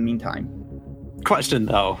number in the meantime. Question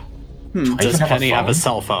though: Hmm. does have a Penny have a phone?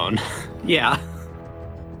 cell phone? Yeah.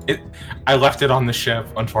 I left it on the ship,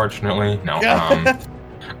 unfortunately. No.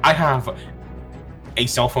 I have a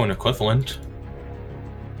cell phone equivalent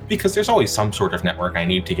because there's always some sort of network I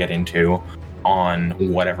need to get into on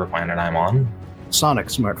whatever planet I'm on. Sonic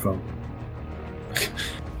smartphone.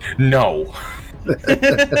 No.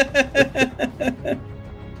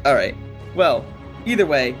 All right. Well, either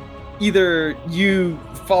way, either you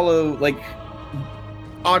follow like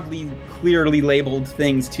oddly clearly labeled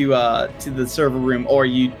things to the server room, or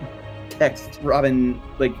you text Robin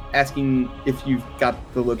like asking if you've got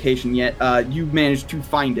the location yet. You managed to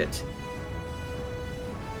find it,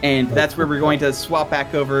 and that's where we're going to swap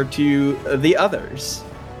back over to the others.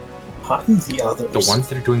 The others. The ones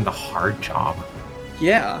that are doing the hard job.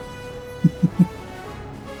 Yeah.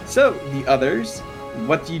 So the others,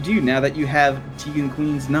 what do you do now that you have Tegan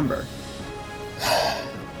Queen's number?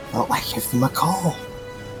 Well, I give them a call.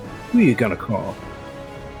 Who are you gonna call?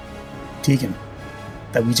 Tegan.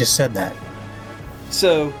 That we just said that.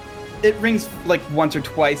 So it rings like once or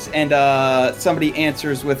twice, and somebody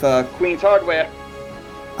answers with Queen's Hardware.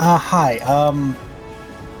 Hi.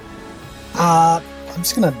 I'm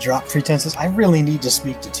just gonna drop pretenses. I really need to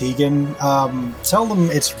speak to Tegan. Tell them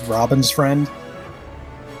it's Robin's friend.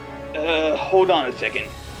 Hold on a second.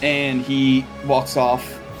 And he walks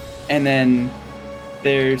off, and then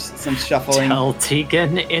there's some shuffling. Tell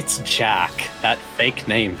Tegan it's Jack, that fake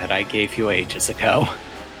name that I gave you ages ago.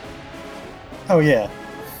 Oh yeah.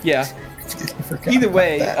 Yeah. I forgot Either about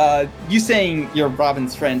way, that. you saying you're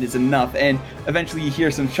Robin's friend is enough, and eventually you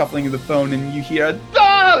hear some shuffling of the phone, and you hear,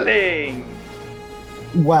 "Darling!"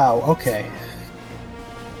 Wow. Okay.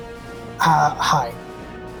 Hi.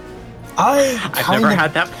 I've never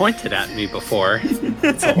had that pointed at me before.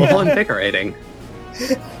 It's a little invigorating.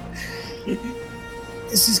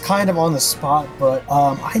 This is kind of on the spot, but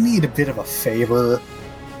I need a bit of a favor.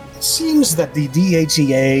 It seems that the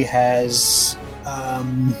DHEA has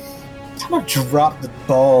kind of dropped the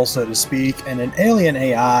ball, so to speak, and an alien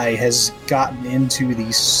AI has gotten into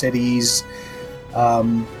the city's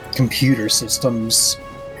computer systems.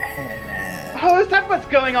 Oh, is that what's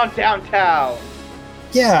going on downtown?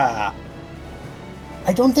 Yeah.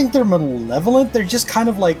 I don't think they're malevolent, they're just kind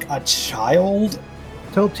of like a child.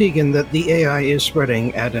 Tell Tegan that the AI is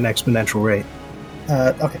spreading at an exponential rate.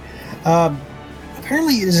 Okay.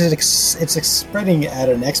 Apparently it's spreading at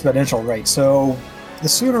an exponential rate, so the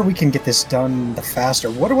sooner we can get this done, the faster.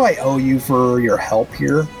 What do I owe you for your help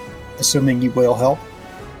here? Assuming you will help?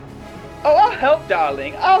 Oh, I'll help,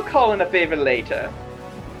 darling. I'll call in a favor later.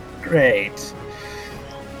 Great.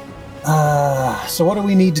 So what do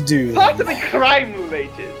we need to do? Possibly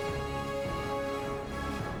crime-related.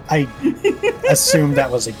 I assumed that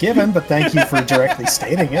was a given, but thank you for directly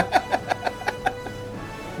stating it.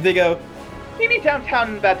 They go, meet me downtown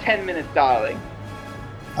in about 10 minutes, darling.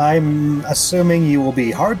 I'm assuming you will be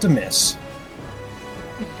hard to miss.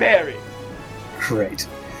 Very. Great.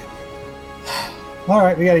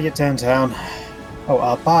 Alright, we gotta get downtown.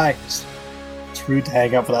 Oh, bye. It's rude to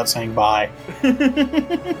hang up without saying bye.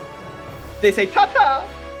 They say, ta-ta!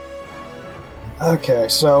 Okay,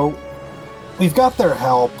 so we've got their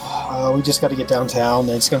help. We just gotta get downtown,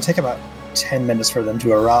 and it's gonna take about 10 minutes for them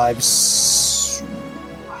to arrive.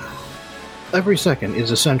 Every second is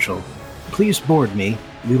essential. Please board me.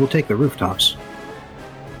 We will take the rooftops.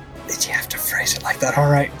 Did you have to phrase it like that?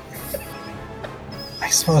 Alright. I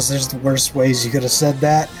suppose there's the worst ways you could have said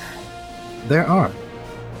that. There are.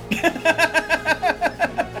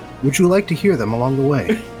 Would you like to hear them along the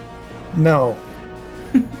way? No.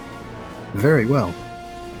 Very well.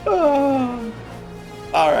 Oh.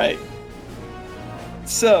 Alright.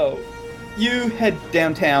 So, you head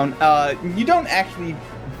downtown. You don't actually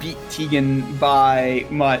beat Tegan by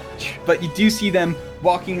much, but you do see them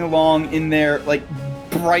walking along in their, like,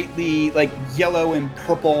 brightly, like, yellow and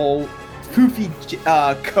purple poofy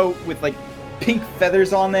coat with, like, pink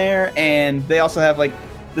feathers on there, and they also have, like,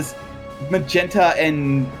 this magenta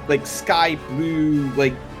and, like, sky blue,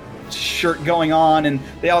 like, shirt going on, and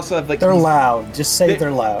they also have, like... They're these- loud. Just say they're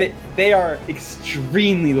loud. They are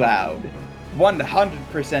extremely loud.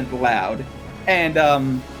 100% loud.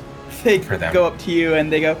 And, they For them. go up to you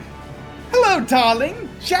and they go, "Hello, darling!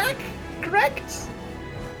 Jack, correct?"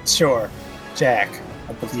 Sure. Jack.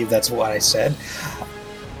 I believe that's what I said.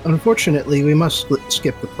 Unfortunately, we must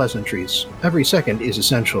skip the pleasantries. Every second is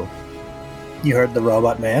essential. You heard the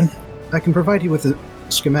robot man. I can provide you with a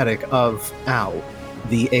schematic of Al,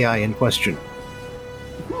 the AI in question.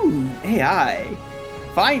 Ooh, AI.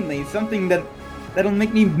 Finally, something that'll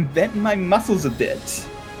make me bend my muscles a bit.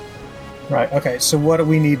 Right, okay, so what do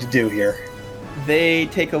we need to do here? They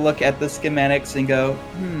take a look at the schematics and go,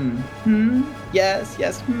 yes,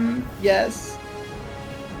 yes.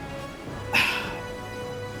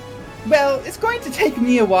 Well, it's going to take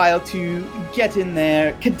me a while to get in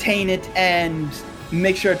there, contain it, and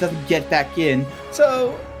make sure it doesn't get back in.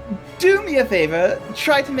 So, do me a favor,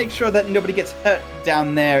 try to make sure that nobody gets hurt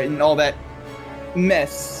down there in all that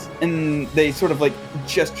mess. And they sort of like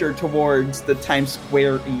gesture towards the Times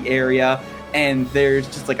Square-y area, and there's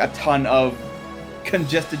just like a ton of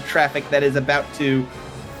congested traffic that is about to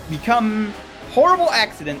become horrible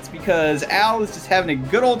accidents because Al is just having a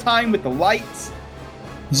good old time with the lights.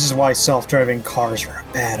 This is why self-driving cars are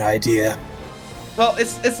a bad idea. Well,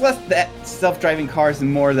 it's less that self-driving cars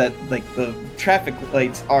and more that like the traffic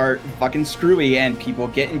lights are fucking screwy and people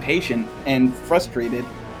get impatient and frustrated,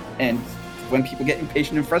 and when people get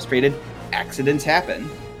impatient and frustrated, accidents happen.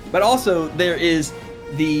 But also there is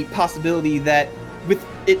the possibility that with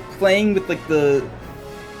it playing with like the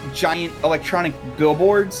giant electronic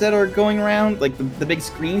billboards that are going around, like the big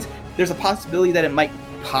screens, there's a possibility that it might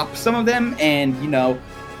pop some of them, and you know,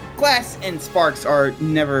 glass and sparks are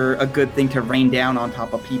never a good thing to rain down on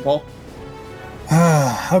top of people.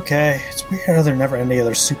 Okay. It's weird how there are never any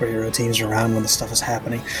other superhero teams around when this stuff is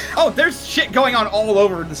happening. Oh, there's shit going on all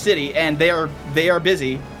over the city, and they are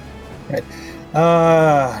busy. Right.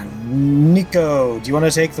 Nico, do you want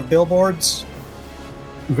to take the billboards?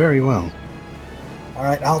 Very well.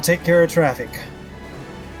 Alright, I'll take care of traffic.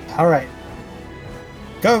 Alright.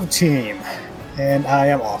 Go team! And I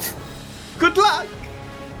am off. Good luck!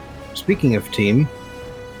 Speaking of team,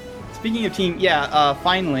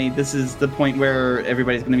 finally, this is the point where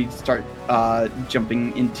everybody's going to start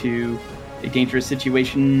jumping into a dangerous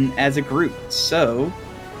situation as a group. So,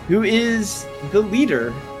 who is the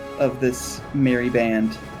leader of this merry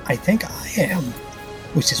band? I think I am,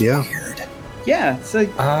 which is weird. Yeah, so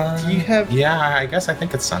do you have... Yeah, I guess I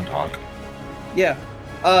think it's Sundog. Yeah.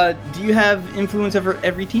 Do you have influence over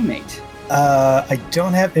every teammate? I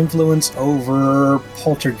don't have influence over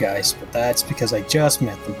Poltergeist, but that's because I just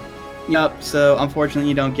met them. Yep, so unfortunately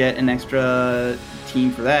you don't get an extra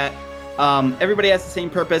team for that. Everybody has the same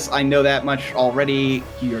purpose, I know that much already.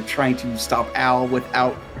 You're trying to stop Al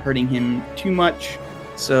without hurting him too much.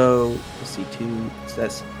 So, let's see, 2, so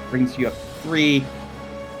that brings you up 3.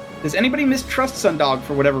 Does anybody mistrust Sundog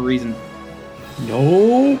for whatever reason?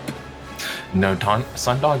 Nope. No,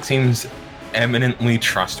 Sundog seems eminently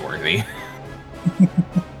trustworthy.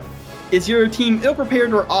 Is your team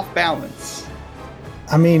ill-prepared or off-balance?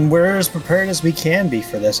 I mean, we're as prepared as we can be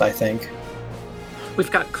for this, I think.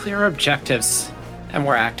 We've got clear objectives, and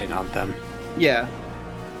we're acting on them. Yeah.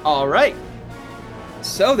 Alright.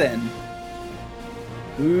 So then,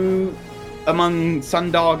 who among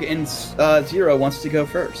Sundog and Zero wants to go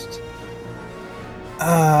first?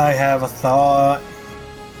 I have a thought.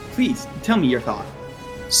 Please, tell me your thought.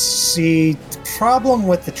 See, the problem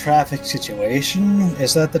with the traffic situation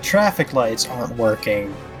is that the traffic lights aren't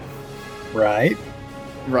working. Right?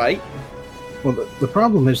 Right? well, the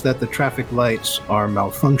problem is that the traffic lights are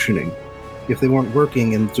malfunctioning. If they weren't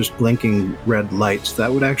working and just blinking red lights,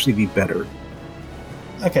 that would actually be better.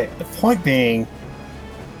 Okay, the point being,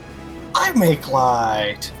 I make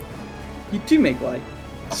light. You do make light.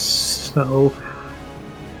 So,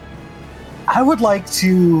 I would like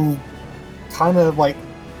to kind of like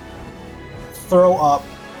throw up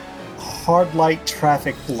hard light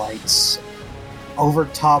traffic lights over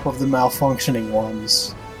top of the malfunctioning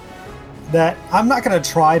ones. That I'm not going to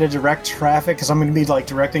try to direct traffic because I'm going to be like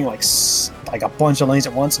directing like a bunch of lanes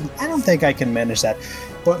at once. I don't think I can manage that.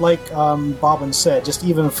 But like Bobbin said, just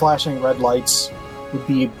even flashing red lights would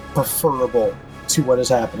be preferable to what is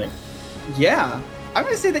happening. Yeah. I'm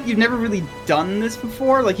going to say that you've never really done this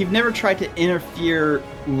before. Like, you've never tried to interfere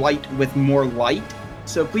light with more light.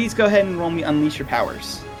 So please go ahead and roll me Unleash Your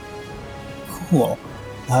Powers. Cool.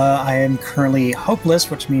 I am currently hopeless,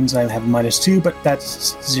 which means I have -2, but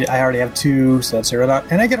that's I already have 2, so that's zeroed out.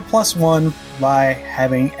 And I get a +1 by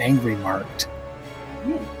having Angry marked.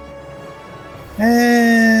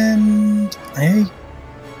 And I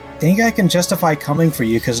think I can justify coming for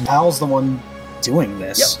you because Al's the one doing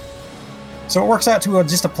this. Yep. So it works out to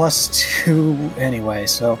just a +2 anyway,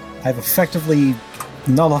 so I've effectively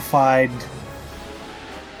nullified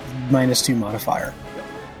 -2 modifier.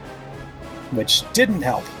 Which didn't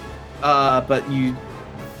help. But you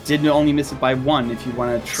did only miss it by 1 if you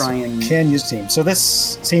want to try and... Can use team. So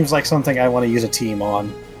this seems like something I want to use a team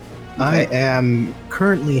on. I am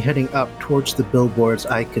currently heading up towards the billboards.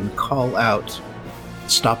 I can call out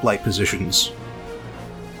stoplight positions.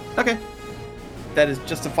 Okay. That is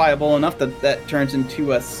justifiable enough that turns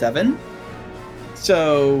into a 7.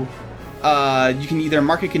 So, you can either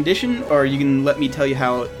mark a condition, or you can let me tell you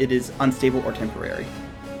how it is unstable or temporary.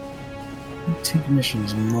 2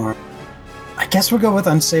 conditions more. I guess we'll go with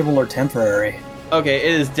unstable or temporary. Okay,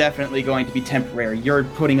 it is definitely going to be temporary. You're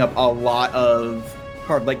putting up a lot of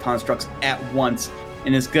card-like constructs at once,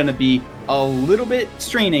 and it's going to be a little bit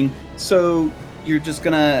straining, so you're just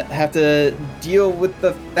going to have to deal with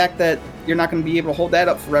the fact that you're not going to be able to hold that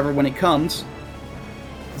up forever when it comes.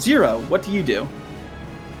 Zero, what do you do?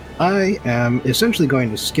 I am essentially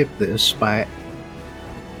going to skip this by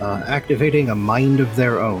activating a mind of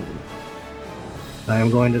their own. I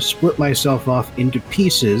am going to split myself off into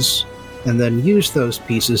pieces and then use those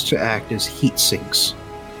pieces to act as heat sinks,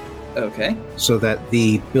 Okay. so that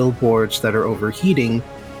the billboards that are overheating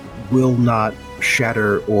will not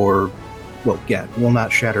shatter or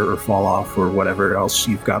fall off or whatever else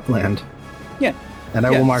you've got planned. Yeah. And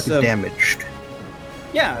I Yeah, will mark so- it damaged.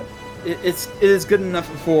 Yeah, it is good enough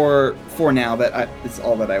for now that it's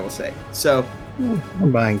all that I will say. So,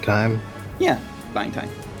 I'm buying time. yeah, buying time.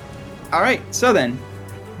 All right, so then,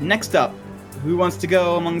 next up, who wants to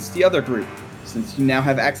go amongst the other group, since you now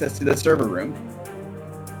have access to the server room?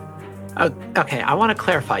 Okay, I want to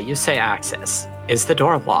clarify. You say access. Is the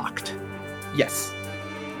door locked? Yes.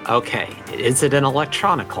 Okay, is it an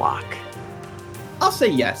electronic lock? I'll say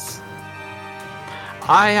yes.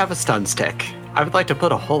 I have a stun stick. I would like to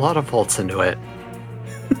put a whole lot of volts into it.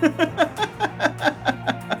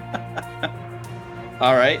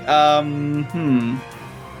 All right,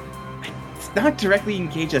 It's not directly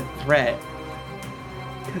engage a threat.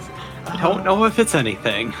 'Cause, I don't know if it's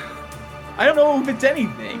anything. I don't know if it's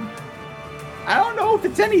anything.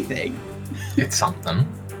 It's something.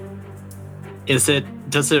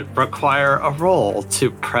 Does it require a roll to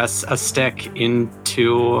press a stick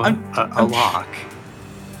into a I'm- lock?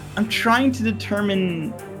 I'm trying to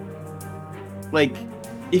determine, like,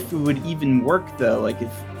 if it would even work, though. Like, if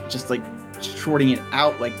just, like, shorting it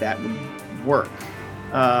out like that would work.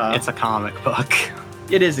 It's a comic book.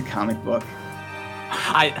 It is a comic book.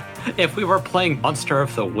 If we were playing Monster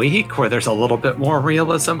of the Week, where there's a little bit more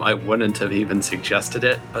realism, I wouldn't have even suggested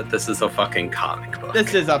it, but this is a fucking comic book.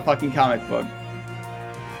 This is a fucking comic book.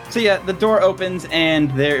 So yeah, the door opens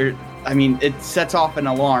and it sets off an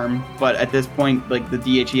alarm, but at this point, like, the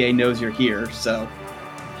DHEA knows you're here, so...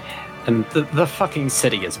 And the fucking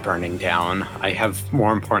city is burning down. I have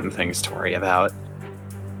more important things to worry about.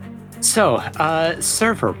 So,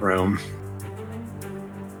 server room.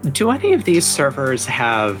 Do any of these servers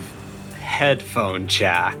have headphone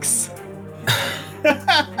jacks?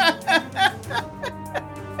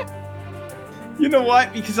 You know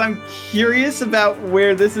what? Because I'm curious about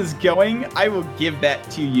where this is going, I will give that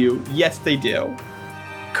to you. Yes, they do.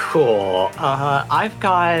 Cool. I've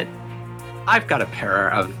got a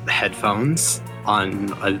pair of headphones on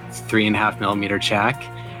a 3.5mm jack,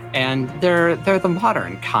 and they're the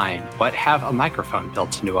modern kind, but have a microphone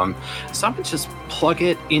built into them. So I'm gonna just plug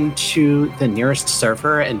it into the nearest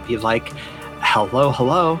server and be like,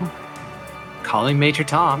 "Hello, calling Major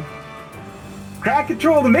Tom." Crack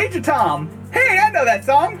control to Major Tom! Hey, I know that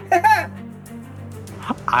song!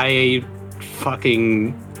 I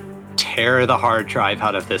fucking tear the hard drive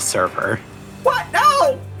out of this server. What?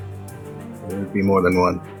 No! There would be more than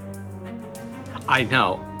one. I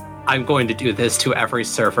know. I'm going to do this to every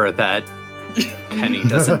server that Penny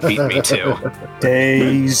doesn't beat me to.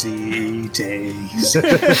 Daisy.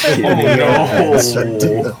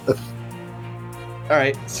 Oh, no.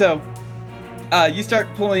 Alright, so, you start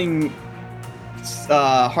pulling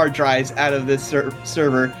hard drives out of this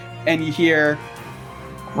server, and you hear,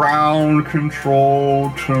 "Ground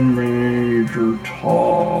control to Major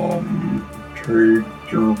Tom.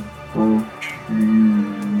 Take your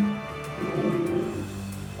protein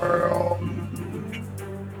ground."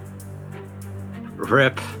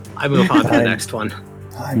 Rip. I move on to the next one.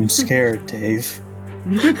 I'm scared, Dave.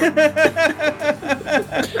 Will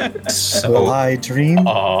So, I dream?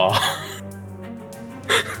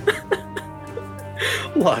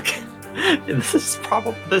 Look,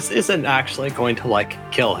 this isn't actually going to, like,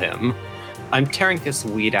 kill him. I'm tearing this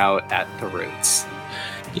weed out at the roots.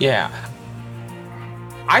 yeah.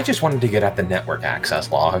 I just wanted to get at the network access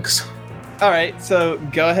logs. Alright, so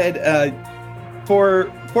go ahead.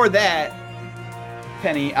 For that,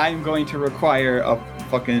 Penny, I'm going to require a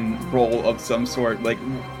fucking roll of some sort. Like,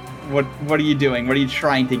 what are you doing? What are you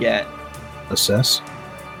trying to get? Assess.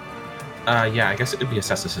 Yeah, I guess it would be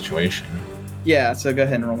assess the situation. Yeah, so go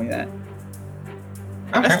ahead and roll me that.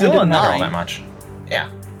 Okay, That's still we a didn't roll 9. that much. Yeah.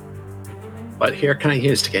 What here can I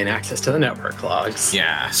use to gain access to the network logs?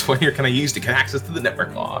 Yes, what here can I use to get access to the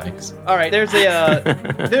network logs? All right, there's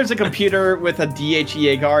a computer with a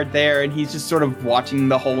DHEA guard there, and he's just sort of watching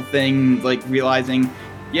the whole thing, like realizing,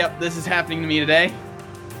 yep, this is happening to me today.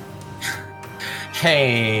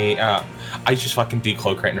 Hey, I just fucking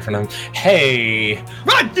decloak right in front of him. Hey!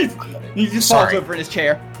 Run! He just falls over in his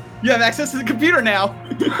chair. You have access to the computer now.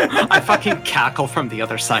 I fucking cackle from the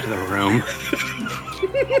other side of the room.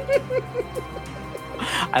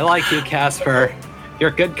 I like you, Casper.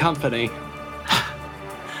 You're good company.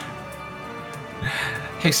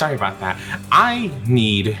 Hey, sorry about that. I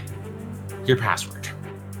need your password.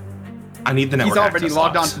 I need the network. He's already access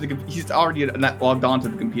logged logs. onto the. He's already logged onto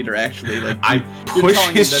the computer. Actually, like I you're push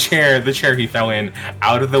telling his him chair, the chair he fell in,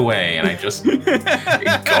 out of the way, and I just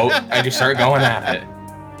I just start going at it.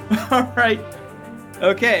 All right.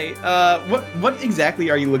 Okay. What exactly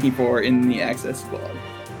are you looking for in the access log?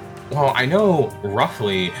 Well, I know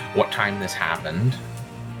roughly what time this happened,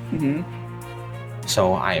 Mm-hmm.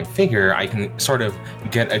 so I figure I can sort of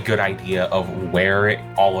get a good idea of where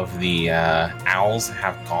all of the owls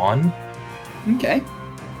have gone Okay.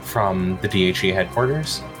 from the DHE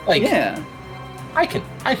headquarters. Like, Yeah. I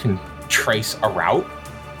can trace a route.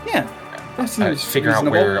 Yeah. That seems Figure out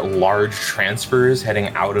reasonable. where large transfers heading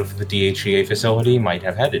out of the DHEA facility might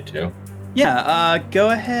have headed to. Yeah.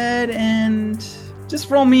 Go ahead and just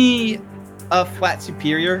roll me a flat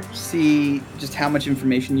superior. See just how much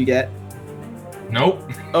information you get. Nope.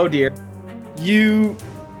 Oh dear. You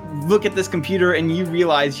look at this computer and you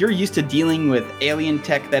realize you're used to dealing with alien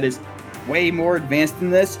tech that is way more advanced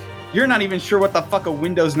than this. You're not even sure what the fuck a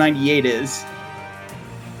Windows 98 is.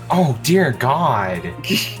 Oh dear God.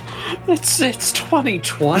 It's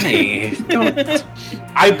 2020. Don't.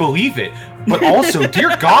 I believe it, but also,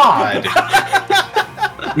 dear God.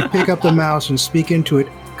 You pick up the mouse and speak into it.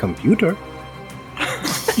 Computer.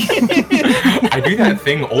 I do that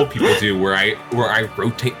thing old people do where I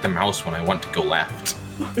rotate the mouse when I want to go left.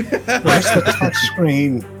 Where's the touch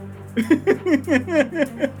screen?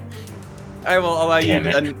 I will allow you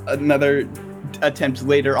Damn it. another attempt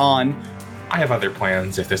later on. I have other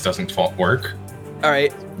plans if this doesn't work. All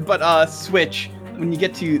right, but Switch, when you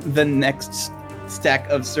get to the next stack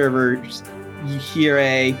of servers, you hear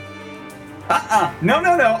a no,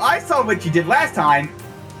 I saw what you did last time.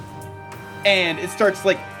 And it starts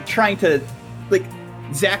like trying to like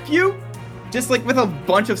zap you, just like with a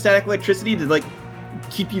bunch of static electricity to like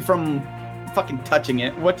keep you from fucking touching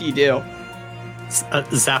it. What do you do?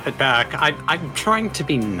 Zap it back. I'm trying to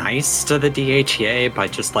be nice to the DHEA by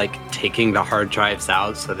just like taking the hard drives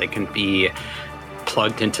out so they can be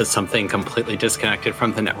plugged into something completely disconnected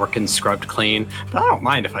from the network and scrubbed clean. But I don't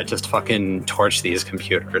mind if I just fucking torch these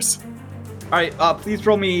computers. All right, please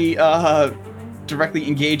roll me directly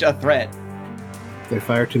engage a threat. If they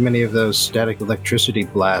fire too many of those static electricity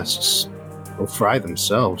blasts, they'll fry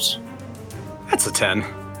themselves. That's a 10.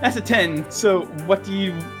 That's a 10. So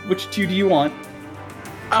which two do you want?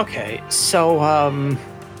 Okay, so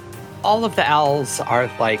all of the owls are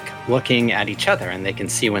like looking at each other and they can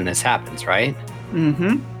see when this happens, right?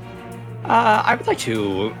 Mm-hmm. I would like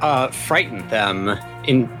to frighten them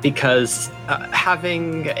because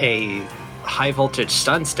having a high voltage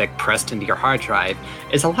stun stick pressed into your hard drive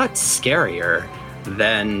is a lot scarier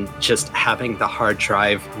than just having the hard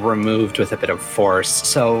drive removed with a bit of force.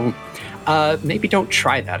 So maybe don't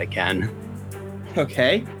try that again.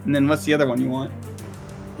 Okay. And then what's the other one you want?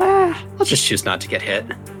 I'll just choose not to get hit.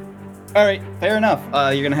 All right, fair enough.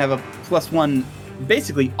 You're gonna have a +1,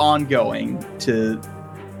 basically ongoing to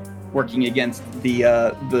working against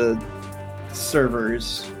the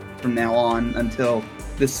servers from now on until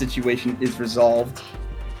this situation is resolved.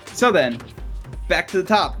 So then, back to the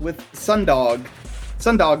top with Sundog.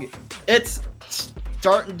 Sundog, it's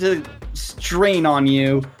starting to strain on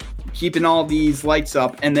you, keeping all these lights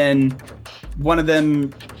up, and then one of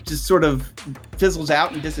them just sort of fizzles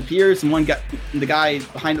out and disappears, and the guy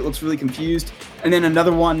behind it looks really confused, and then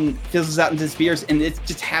another one fizzles out and disappears, and it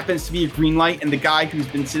just happens to be a green light, and the guy who's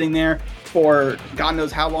been sitting there for God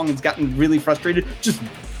knows how long has gotten really frustrated, just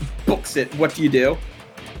books it. What do you do?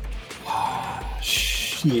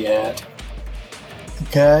 Shit.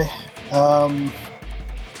 Okay.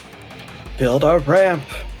 Build a ramp.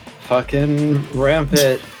 Fucking ramp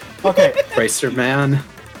it. Okay. Racer man.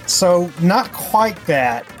 So not quite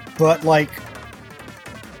that, but like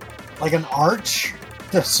an arch,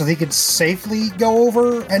 so he could safely go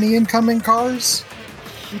over any incoming cars.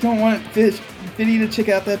 You don't want Vinny to check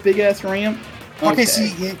out that big ass ramp? Okay,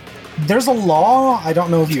 see, there's a law. I don't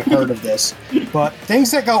know if you heard of this, but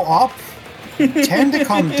things that go up tend to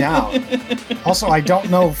come down. Also, I don't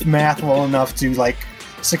know math well enough to like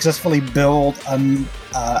successfully build an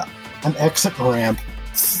exit ramp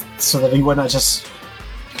so that he wouldn't just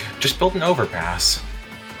build an overpass.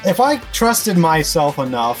 If I trusted myself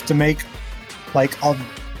enough to make like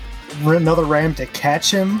another ramp to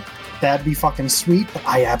catch him, that'd be fucking sweet, but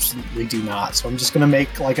I absolutely do not. So I'm just gonna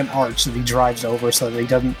make like an arch that he drives over so that he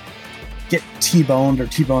doesn't get T-boned or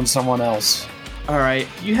T-bone someone else. Alright,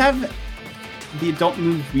 do you have the Don't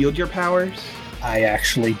Move Wield Your powers? I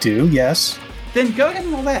actually do, yes. Then go ahead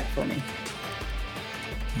and roll that for me.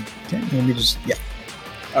 Okay, let me just, yeah.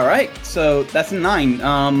 Alright, so that's a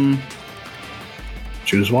 9.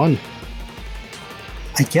 Choose one.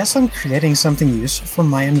 I guess I'm creating something useful for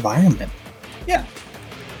my environment. Yeah.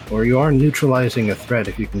 Or you are neutralizing a threat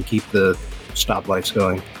if you can keep the stoplights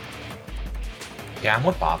going. Yeah, I'm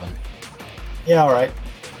with Bobbin. Yeah, alright.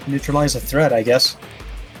 Neutralize a threat, I guess.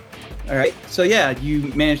 Alright, so yeah, you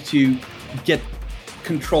managed to get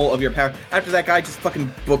control of your power. After that guy just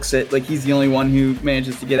fucking books it, like he's the only one who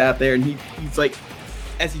manages to get out there, and he's like,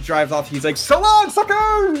 as he drives off, he's like, "So long,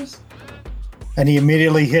 suckers!" And he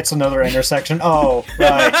immediately hits another intersection. Oh,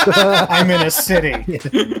 right. I'm in a city.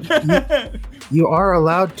 You are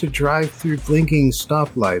allowed to drive through blinking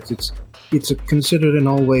stoplights. It's considered an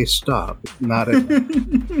always stop, not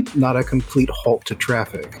a complete halt to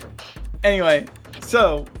traffic. Anyway,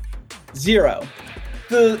 so 0.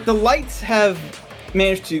 The lights have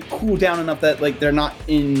managed to cool down enough that like they're not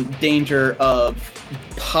in danger of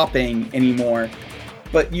popping anymore.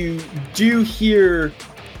 But you do hear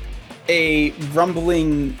a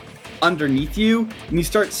rumbling underneath you, and you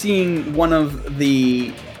start seeing one of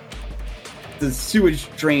the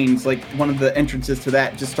sewage drains, like one of the entrances to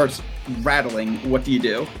that, just starts rattling. What do you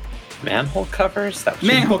do? Manhole covers?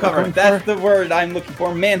 Manhole cover. That's the word I'm looking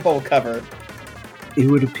for. Manhole cover. It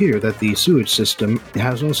would appear that the sewage system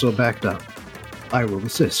has also backed up. I will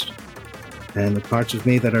assist. And the parts of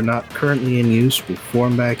me that are not currently in use will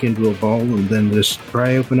form back into a ball and then just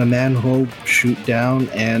pry open a manhole, shoot down,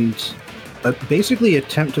 and basically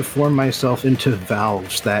attempt to form myself into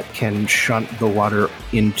valves that can shunt the water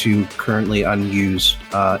into currently unused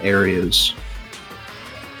areas.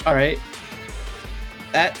 Alright.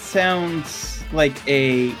 That sounds like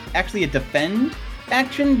actually a defend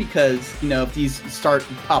action, because, you know, if these start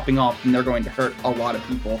popping off, then they're going to hurt a lot of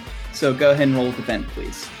people. So go ahead and roll defend,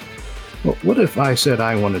 please. Well, what if I said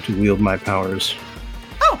I wanted to wield my powers?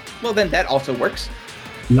 Oh, well then that also works.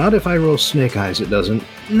 Not if I roll Snake Eyes, it doesn't.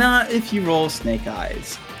 Not if you roll Snake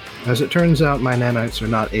Eyes. As it turns out, my nanites are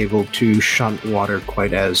not able to shunt water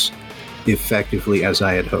quite as effectively as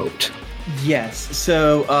I had hoped. Yes,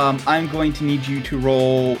 so I'm going to need you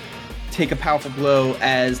to take a powerful blow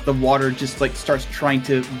as the water just like starts trying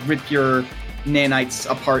to rip your nanites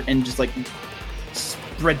apart and just like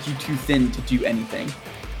spread you too thin to do anything.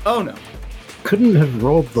 Oh no. Couldn't have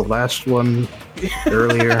rolled the last one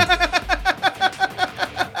earlier.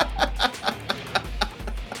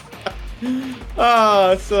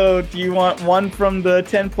 So do you want 1 from the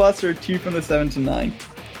 10 plus or 2 from the 7 to 9?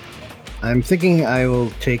 I'm thinking I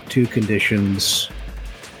will take 2 conditions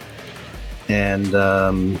and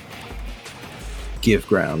give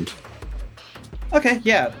ground. Okay,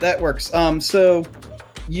 yeah, that works. So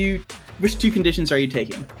which 2 conditions are you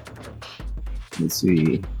taking? Let's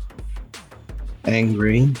see.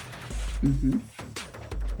 Angry. Mm-hmm.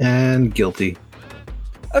 And guilty.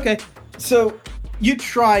 Okay, so you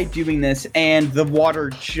try doing this, and the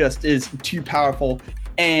water just is too powerful,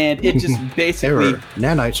 and it just basically... Error.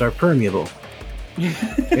 Nanites are permeable.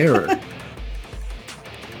 Error.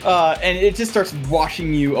 And it just starts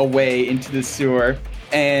washing you away into the sewer,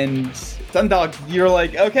 and Sundog, you're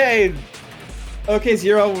like, okay,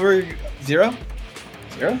 Zero, we're... Zero?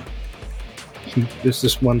 Just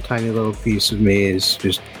this one tiny little piece of me is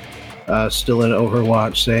just still in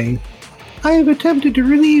Overwatch saying, I have attempted to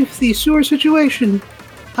relieve the sewer situation.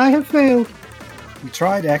 I have failed. You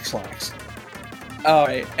tried X-Lax.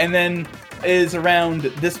 Alright, and then it is around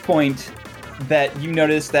this point that you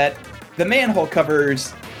notice that the manhole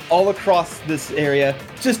covers all across this area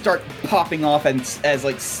just start popping off as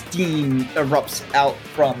like steam erupts out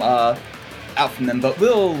from them. But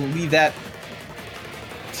we'll leave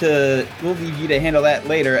you to handle that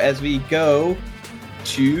later as we go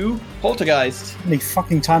to Poltergeist. How many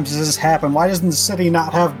fucking times does this happen? Why doesn't the city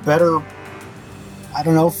not have better, I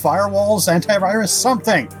don't know, firewalls, antivirus,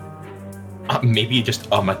 something? Maybe just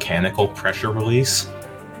a mechanical pressure release?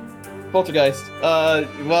 Poltergeist.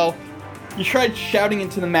 Well, you tried shouting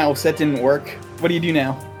into the mouse. That didn't work. What do you do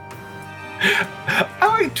now?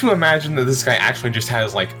 I like to imagine that this guy actually just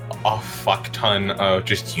has like a fuck ton of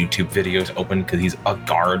just YouTube videos open because he's a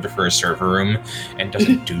guard for a server room and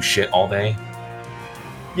doesn't do shit all day.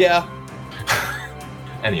 Yeah,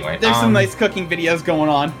 Anyway, there's some nice cooking videos going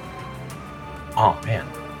on. Oh man,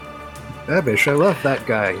 Abish, I love that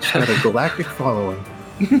guy. He's got a galactic following.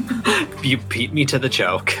 You beat me to the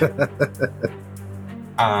joke. you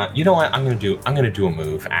know what? I'm gonna do a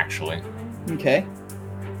move. Actually, Okay.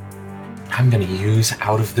 I'm gonna use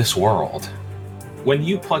Out of This World. When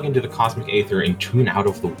you plug into the cosmic aether and tune out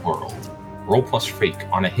of the world, roll plus fake.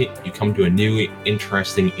 On a hit, you come to a new,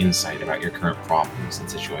 interesting insight about your current problems and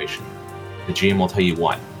situation. The GM will tell you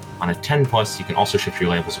what. On a 10 plus, you can also shift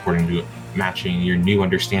your labels according to matching your new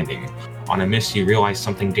understanding. On a miss, you realize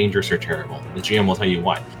something dangerous or terrible. The GM will tell you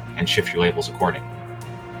what, and shift your labels according.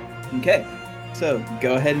 Okay. So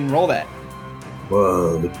go ahead and roll that.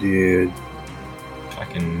 Whoa, dude. If I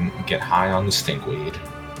can get high on the stinkweed.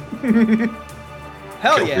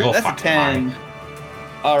 Hell Get yeah, real that's a fucking 10.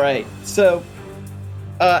 All right. So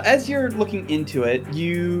as you're looking into it,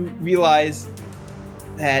 you realize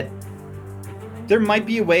that there might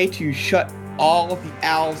be a way to shut all of the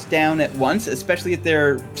owls down at once, especially if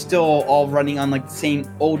they're still all running on like the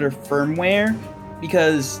same older firmware,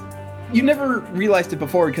 because you never realized it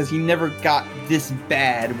before because you never got this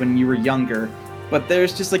bad when you were younger. But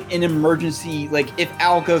there's just like an emergency, like if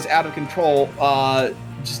owl goes out of control,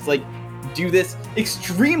 just like do this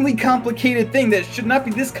extremely complicated thing that should not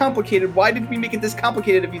be this complicated. Why did we make it this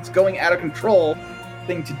complicated if it's going out of control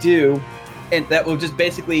thing to do? And that will just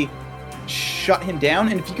basically shut him down.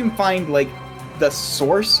 And if you can find like the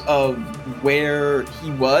source of where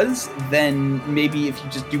he was, then maybe if you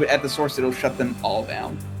just do it at the source, it'll shut them all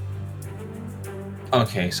down.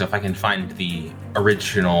 Okay, so if I can find the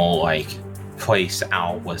original like place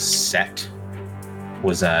Al was set,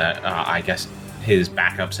 was I guess his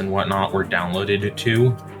backups and whatnot were downloaded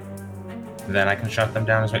to, then I can shut them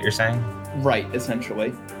down. Is what you're saying? Right,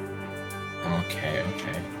 essentially. Okay.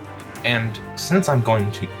 And since I'm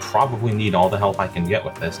going to probably need all the help I can get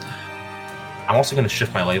with this, I'm also going to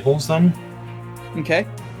shift my labels then. Okay.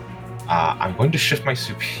 I'm going to shift my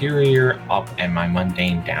superior up and my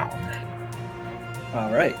mundane down.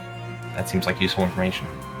 All right. That seems like useful information.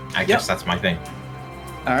 I guess that's my thing.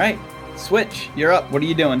 All right. Switch, you're up. What are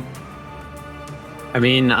you doing? I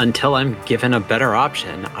mean, until I'm given a better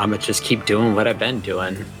option, I'm gonna just keep doing what I've been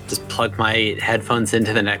doing. Just plug my headphones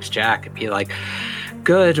into the next jack and be like,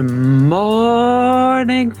 "Good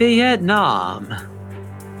morning, Vietnam."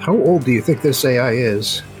 How old do you think this AI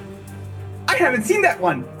is? I haven't seen that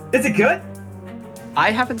one. Is it good?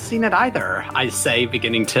 I haven't seen it either, I say,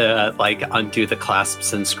 beginning to like undo the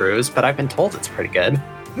clasps and screws, but I've been told it's pretty good.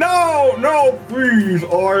 No, please.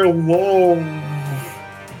 I love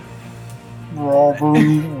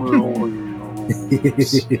Robin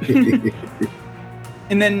Williams.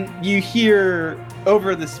 And then you hear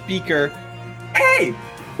over the speaker, "Hey,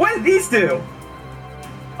 what did these do?"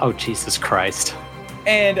 Oh, Jesus Christ.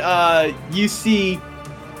 And you see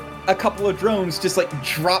a couple of drones just like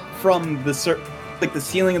drop from the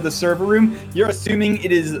ceiling of the server room. You're assuming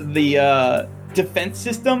it is the defense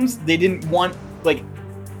systems. They didn't want like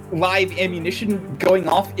live ammunition going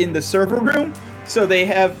off in the server room, so they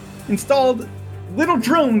have installed little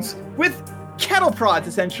drones with cattle prods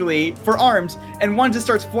essentially for arms, and one just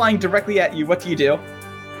starts flying directly at you. What do you do?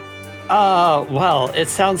 Well, it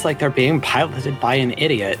sounds like they're being piloted by an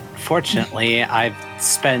idiot. Fortunately, I've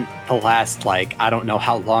spent the last, I don't know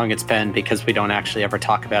how long it's been because we don't actually ever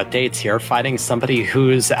talk about dates here, fighting somebody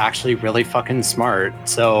who's actually really fucking smart.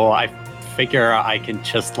 So I figure I can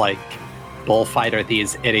just, bullfighter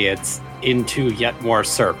these idiots into yet more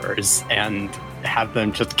servers and have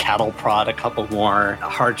them just cattle prod a couple more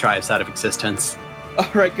hard drives out of existence. All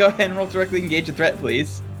right, go ahead and roll directly engage a threat,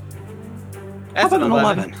 please. How about an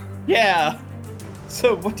 11? Yeah.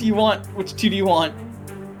 So what do you want? Which two do you want?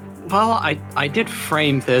 Well, I did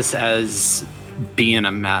frame this as being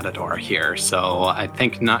a matador here, so I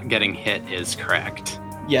think not getting hit is correct.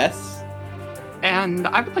 Yes. And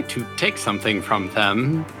I would like to take something from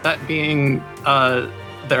them, that being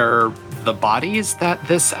the bodies that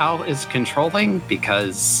this owl is controlling,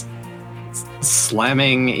 because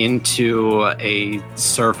slamming into a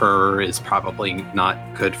server is probably not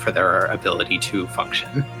good for their ability to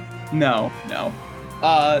function. No.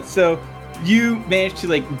 So you managed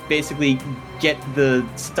to basically get the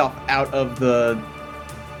stuff out of the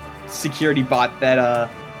security bot that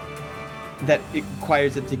it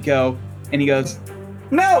requires it to go, and he goes,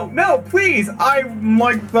 No, please! I'm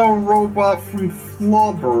like the robot from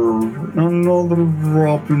Flubber. Another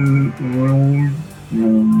drop in oil.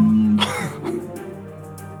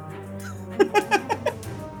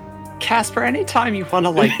 Casper, anytime you want to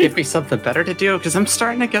like give me something better to do, because I'm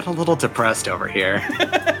starting to get a little depressed over here.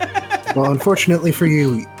 Well, unfortunately for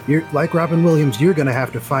you, you're like Robin Williams. You're going to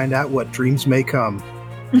have to find out what dreams may come.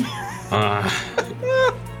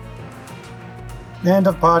 End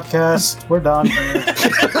of podcast. We're done.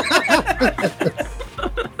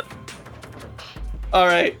 All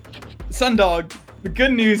right, Sundog. The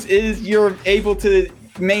good news is you're able to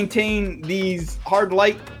maintain these hard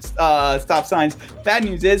light stop signs. Bad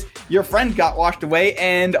news is your friend got washed away,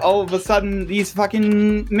 and all of a sudden these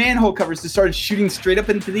fucking manhole covers just started shooting straight up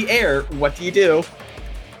into the air. What do you do?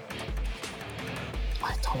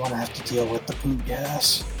 I don't want to have to deal with the poop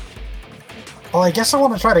gas. Well, I guess I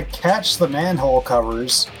want to try to catch the manhole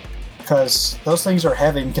covers, because those things are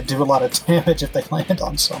heavy and can do a lot of damage if they land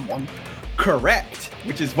on someone. Correct,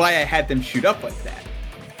 which is why I had them shoot up like that.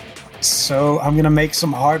 So I'm going to make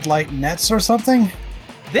some hard light nets or something?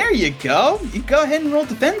 There you go. You go ahead and roll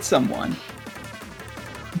defend someone.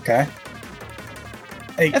 Okay.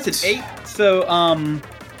 8. That's an 8. So, on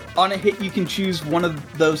a hit, you can choose one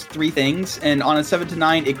of those 3 things, and on a 7 to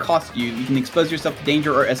 9, it costs you. You can expose yourself to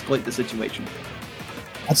danger or escalate the situation.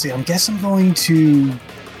 Let's see, I guess I'm going to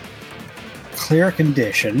clear a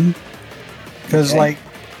condition, because, Okay. like,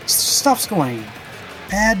 stuff's going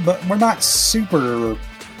bad, but we're not super,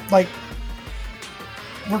 like,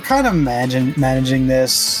 we're kind of managing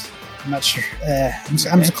this. I'm not sure. I'm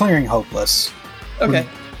just clearing hopeless. Okay,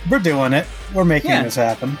 We're doing it. We're making Yeah. this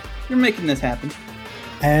happen. you're making this happen.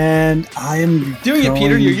 And I am Doing it,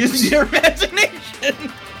 Peter. going You're using your imagination.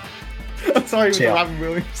 I'm sorry, with Yeah. Robin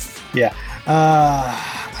Williams.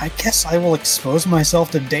 I guess I will expose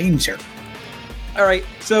myself to danger. All right,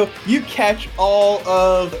 so you catch all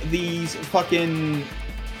of these fucking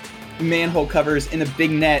manhole covers in a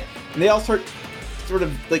big net, and they all start sort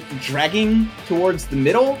of like dragging towards the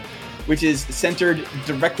middle, which is centered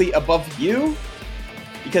directly above you,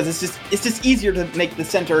 because it's just easier to make the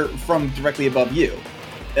center from directly above you.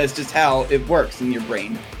 That's just how it works in your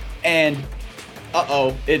brain. And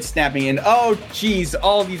it's snapping in. Oh geez,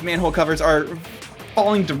 all of these manhole covers are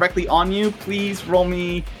falling directly on you. Please roll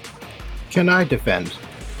me. Can I defend?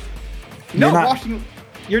 No, You're not-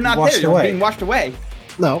 you're not washed there. You're away. being washed away.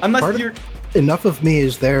 No, Unless part of- you're. enough of me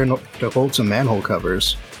is there to hold some manhole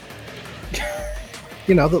covers.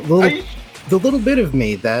 You know, the Are little, you the little bit of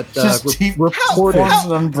me that Just keep reported. forms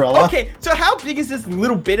an umbrella. okay, so how big is this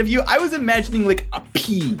little bit of you? I was imagining like a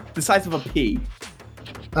pea, the size of a pea.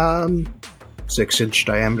 6-inch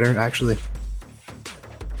diameter, actually.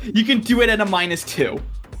 You can do it at a -2.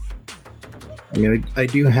 I mean, I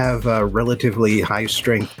do have relatively high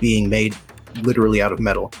strength being made literally out of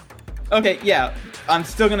metal. Okay, yeah. I'm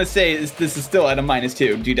still gonna say this is still at a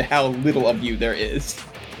 -2 due to how little of you there is.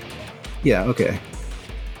 Yeah, okay.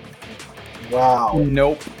 Wow.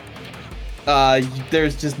 Nope.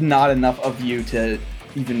 There's just not enough of you to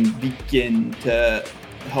even begin to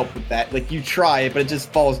help with that. Like, you try it, but it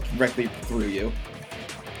just falls directly through you.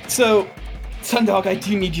 So, Sundog, I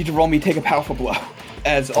do need you to roll me take a powerful blow,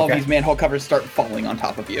 as all Okay. these manhole covers start falling on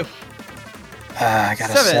top of you. I got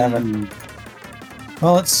a 7. 7.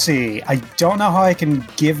 Well, let's see. I don't know how I can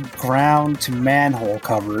give ground to manhole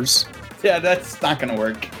covers. Yeah, that's not gonna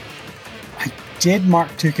work. Did mark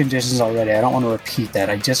 2 conditions already. I don't want to repeat that.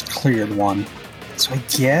 I just cleared one. So I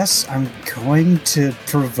guess I'm going to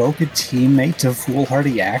provoke a teammate to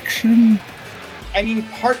foolhardy action? I mean,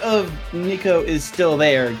 part of Nico is still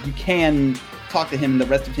there. You can talk to him. The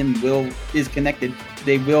rest of him is connected.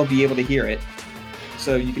 They will be able to hear it.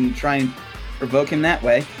 So you can try and provoke him that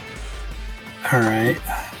way. Alright.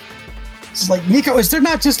 It's like, Nico, is there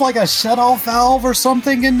not just like a shut-off valve or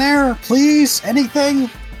something in there? Please? Anything?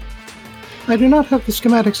 I do not have the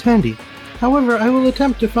schematics handy. However, I will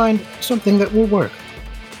attempt to find something that will work.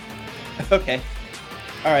 Okay.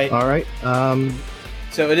 All right. All right.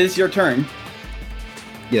 So it is your turn.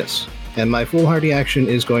 Yes. And my foolhardy action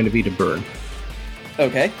is going to be to burn.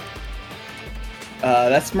 Okay.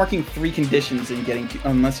 That's marking 3 conditions and getting to,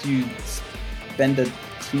 unless you spend a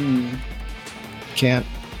team. Can't.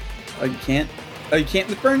 Oh, you can't. Oh, you can't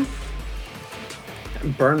with burn.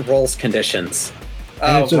 Burn rolls conditions.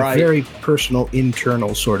 And Oh, it's a right. very personal,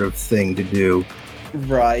 internal sort of thing to do.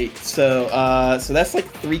 Right. So, so that's like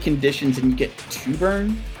 3 conditions, and you get 2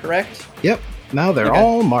 burn. Correct. Yep. Now they're Okay.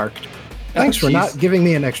 all marked. Thanks for jeez. not giving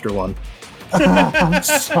me an extra one. I'm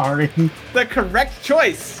sorry. The correct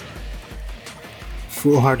choice.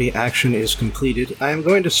 Foolhardy action is completed. I am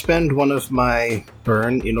going to spend one of my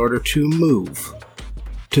burn in order to move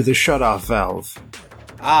to the shut-off valve.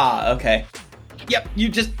 Ah, okay. Yep, you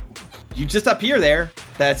just you just appear there.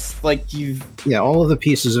 That's like you've... Yeah, all of the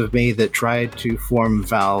pieces of me that tried to form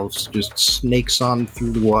valves just snakes on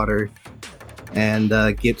through the water and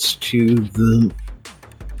gets to the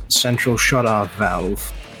central shut-off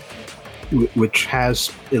valve, which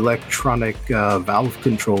has electronic valve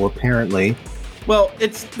control, apparently. Well,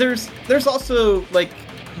 there's also, like,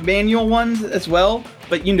 manual ones as well,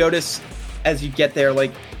 but you notice as you get there,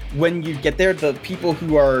 like, when you get there, the people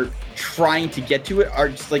who are trying to get to it are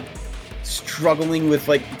just, like, struggling with,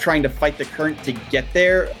 like, trying to fight the current to get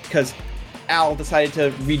there, because Al decided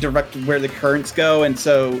to redirect where the currents go, and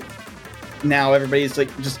so now everybody's, like,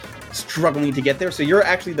 just struggling to get there. So you're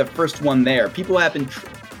actually the first one there. People have been,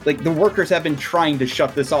 the workers have been trying to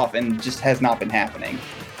shut this off, and it just has not been happening.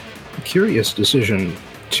 Curious decision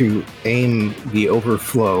to aim the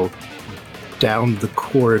overflow down the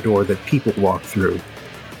corridor that people walk through.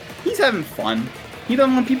 He's having fun. He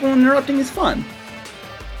doesn't want people interrupting his fun.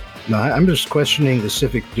 No, I'm just questioning the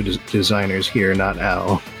civic designers here, not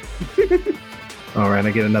Al. Alright,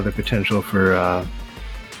 I get another potential for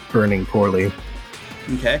burning poorly.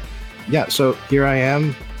 Okay. Yeah, so here I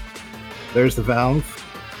am. There's the valve.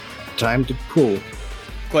 Time to pull.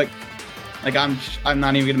 Click. Like, I'm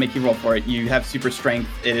not even gonna make you roll for it. You have super strength.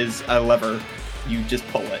 It is a lever. You just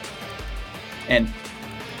pull it. And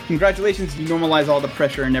congratulations, you normalize all the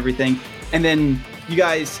pressure and everything. And then you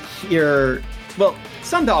guys hear, well,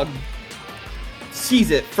 Sundog sees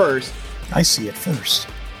it first. I see it first.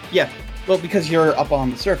 Yeah, well, because you're up on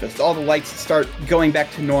the surface. All the lights start going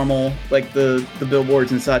back to normal, like the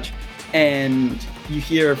billboards and such. And you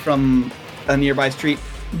hear from a nearby street,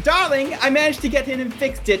 "Darling, I managed to get in and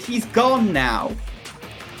fixed it. He's gone now."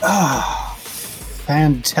 Ah,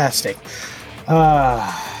 fantastic.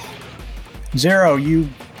 Zero, you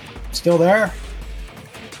still there?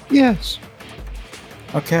 Yes,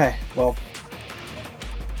 Okay, well,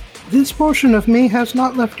 this portion of me has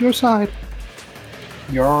not left your side.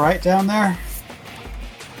 you're alright down there?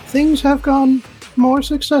 Things have gone more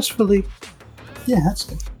successfully. Yeah, that's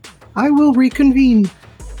good. I will reconvene.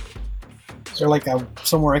 Is there like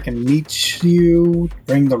somewhere I can meet you,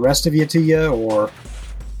 bring the rest of you to you, or...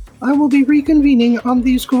 I will be reconvening on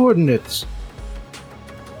these coordinates.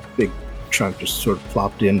 Big chunk just sort of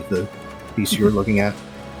plopped into the piece you were looking at.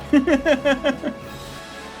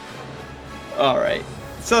 Alright.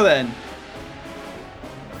 So then,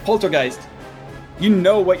 Poltergeist, you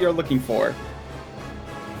know what you're looking for.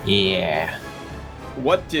 Yeah.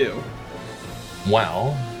 What do?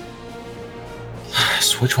 Well,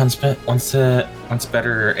 Switch wants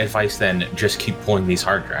better advice than just keep pulling these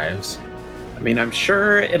hard drives. I mean, I'm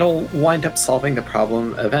sure it'll wind up solving the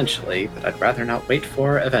problem eventually, but I'd rather not wait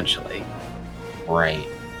for eventually. Right.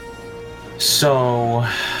 So,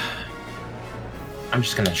 I'm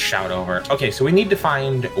just gonna shout over. Okay, so we need to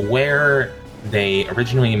find where they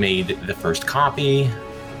originally made the first copy.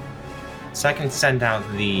 Second, send out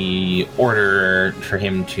the order for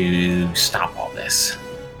him to stop all this.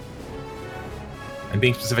 I'm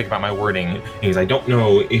being specific about my wording because I don't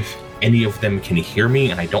know if any of them can hear me,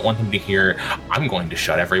 and I don't want them to hear, "I'm going to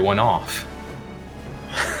shut everyone off."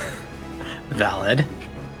 Valid.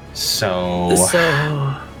 So...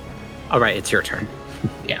 Alright, it's your turn.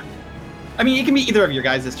 Yeah. I mean, it can be either of your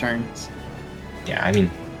guys' turns. Yeah, I mean,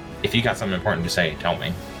 if you got something important to say, tell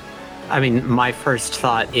me. I mean, my first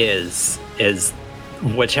thought is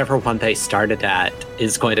whichever one they started at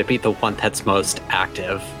is going to be the one that's most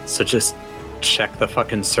active. So just check the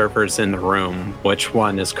fucking servers in the room. Which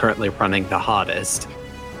one is currently running the hottest?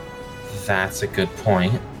 That's a good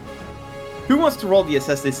point. Who wants to roll the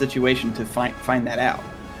assess the situation to find that out?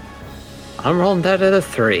 I'm rolling that at a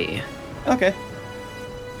 3. Okay,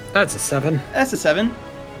 That's a 7. that's a 7.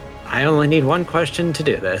 I only need one question to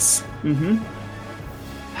do this. Mm-hmm.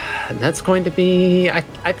 And that's going to be... I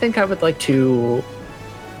think I would like to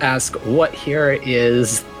ask what here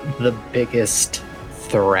is the biggest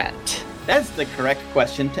threat. That's the correct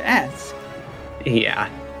question to ask. Yeah.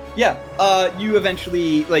 Yeah, you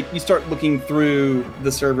eventually, you start looking through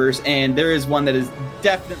the servers, and there is one that is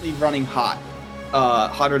definitely running hot.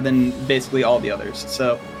 Hotter than basically all the others,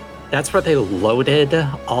 so... That's where they loaded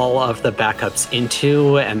all of the backups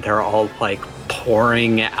into, and they're all,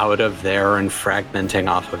 pouring out of there and fragmenting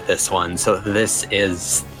off of this one. So this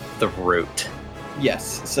is the root.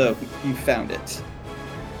 Yes, so you found it.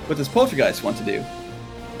 What does Poltergeist want to do?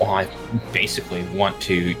 Well, I basically want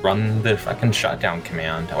to run the fucking shutdown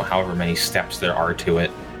command, or however many steps there are to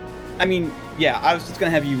it. I mean, yeah, I was just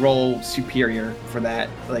gonna have you roll Superior for that.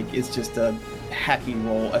 It's just a hacking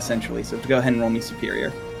roll, essentially, so go ahead and roll me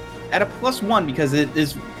Superior. At a +1, because it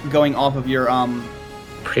is going off of your,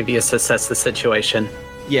 Previous assess the situation.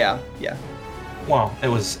 Yeah. Well, it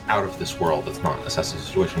was out of this world. It's not a necessary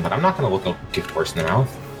situation, but I'm not going to look a gift horse in the mouth.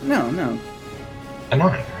 No. A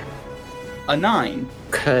 9. A 9.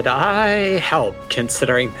 Could I help,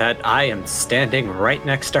 considering that I am standing right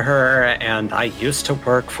next to her and I used to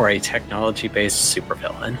work for a technology-based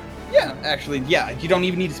supervillain? Yeah, actually, yeah. You don't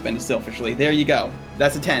even need to spend it selfishly. There you go.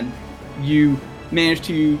 That's a 10. You managed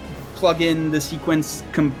to plug in the sequence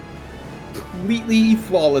completely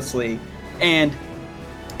flawlessly, and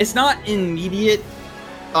it's not immediate.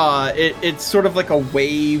 It's sort of like a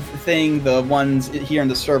wave thing. The ones here in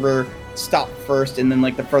the server stop first, and then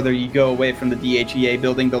like the further you go away from the DHEA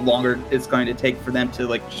building, the longer it's going to take for them to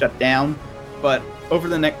like shut down. But over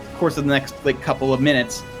the course of the next like couple of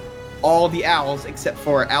minutes, all the owls except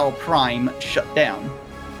for Owl Prime shut down.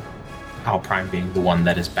 Owl Prime being the one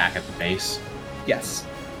that is back at the base. Yes.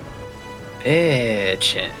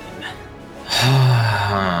 Bitchin'.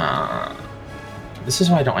 This is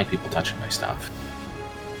why I don't like people touching my stuff.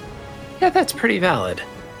 Yeah, that's pretty valid,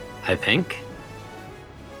 I think.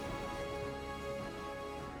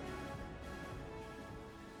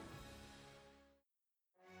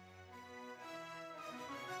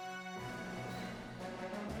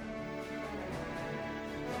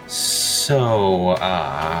 So,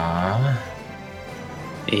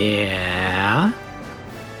 Yeah?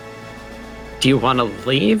 Do you want to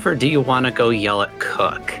leave, or do you want to go yell at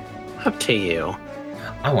Cook? Up to you.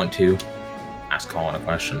 I want to ask Colin a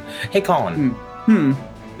question. Hey, Colin.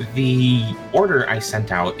 The order I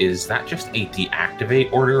sent out, is that just a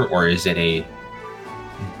deactivate order, or is it a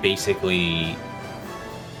basically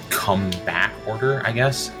come back order, I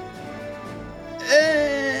guess?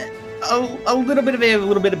 A little bit of A, a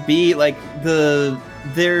little bit of B. Like,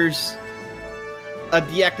 there's a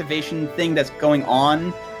deactivation thing that's going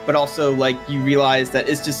on, but also, like, you realize that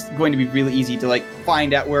it's just going to be really easy to, like,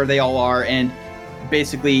 find out where they all are and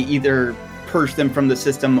basically either purge them from the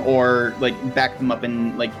system or, like, back them up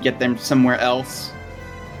and, like, get them somewhere else.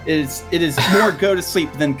 It is more go to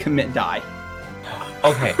sleep than commit die.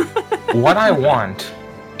 Okay. What I want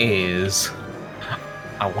is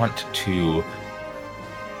I want to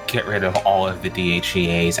get rid of all of the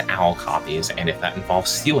DHEA's OWL copies, and if that involves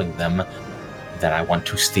stealing them, then I want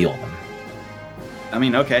to steal them. I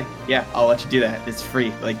mean, okay, yeah, I'll let you do that. It's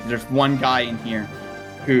free. Like, there's one guy in here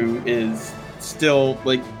who is still,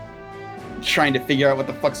 like, trying to figure out what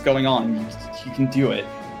the fuck's going on. You can do it.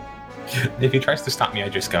 If he tries to stop me, I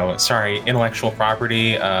just go, sorry, intellectual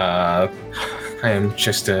property, I am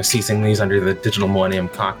just seizing these under the Digital Millennium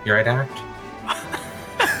Copyright Act.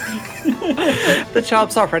 The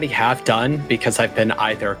job's already half done because I've been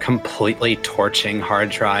either completely torching hard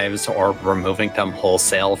drives or removing them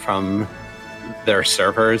wholesale from their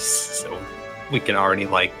servers, so we can already,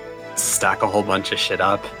 like, stack a whole bunch of shit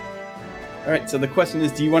up. Alright, so the question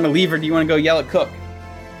is, do you want to leave or do you want to go yell at Cook?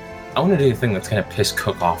 I want to do the thing that's going to piss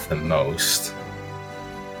Cook off the most.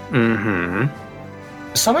 Mm-hmm.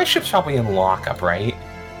 So my ship's probably in lockup, right?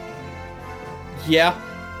 Yeah.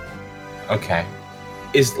 Okay.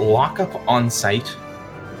 Is lockup on site?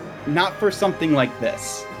 Not for something like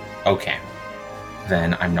this. Okay.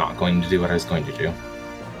 Then I'm not going to do what I was going to do.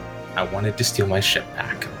 I wanted to steal my ship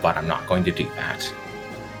back, but I'm not going to do that.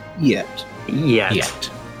 Yet. Yet.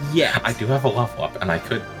 Yeah. I do have a level up, and I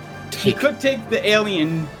could You take... could take the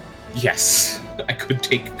alien. Yes. I could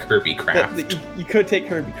take Kirby Craft. You could take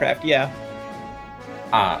Kirby Craft, yeah.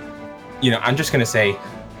 I'm just going to say,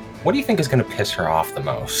 what do you think is going to piss her off the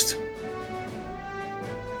most?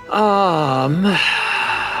 God,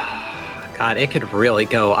 it could really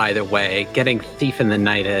go either way. Getting Thief in the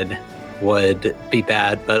Nighted would be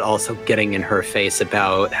bad, but also getting in her face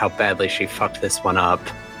about how badly she fucked this one up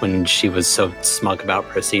when she was so smug about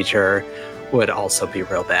procedure would also be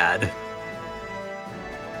real bad.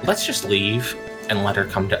 Let's just leave and let her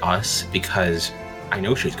come to us, because I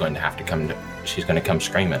know she's going to have to come she's going to come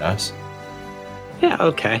scream at us. Yeah,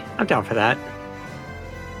 okay. I'm down for that.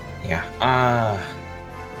 Yeah.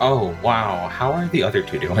 Oh, wow. How are the other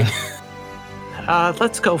two doing?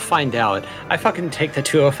 Let's go find out. I fucking take the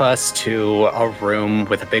two of us to a room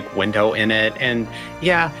with a big window in it, and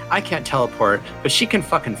yeah, I can't teleport, but she can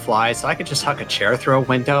fucking fly, so I could just huck a chair through a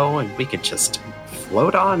window, and we could just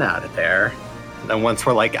float on out of there. And then once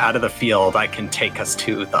we're, like, out of the field, I can take us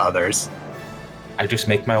to the others. I just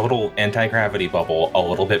make my little anti-gravity bubble a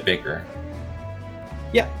little bit bigger.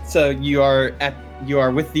 Yeah, so you are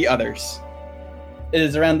with the others. It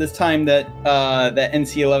is around this time that that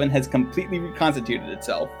NC-11 has completely reconstituted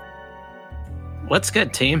itself. What's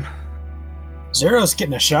good, team? Zero's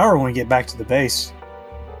getting a shower when we get back to the base.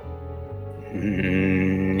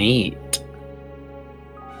 Neat.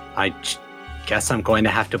 guess I'm going to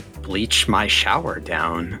have to bleach my shower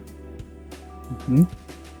down. Mhm.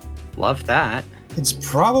 Love that. It's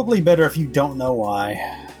probably better if you don't know why.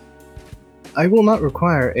 I will not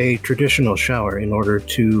require a traditional shower in order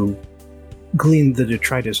to clean the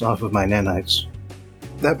detritus off of my nanites.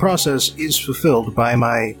 That process is fulfilled by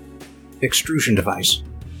my extrusion device.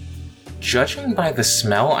 Judging by the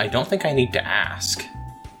smell, I don't think I need to ask.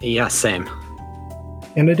 Yeah, same.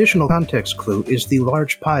 An additional context clue is the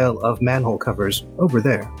large pile of manhole covers over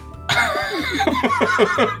there.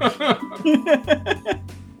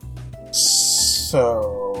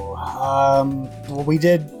 So, well, we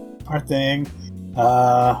did our thing.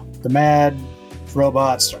 The mad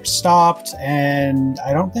robots are stopped, and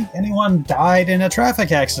I don't think anyone died in a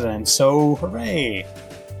traffic accident, so hooray.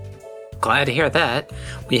 Glad to hear that.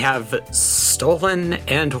 We have stolen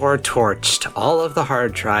and or torched all of the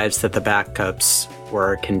hard drives that the backups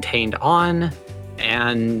were contained on,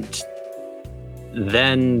 and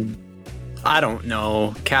then, I don't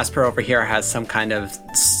know, Casper over here has some kind of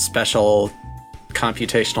special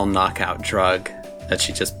computational knockout drug that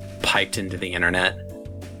she just piped into the internet.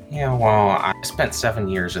 Yeah, well, I spent 7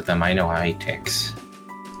 years with them. I know how he ticks.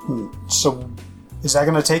 So, is that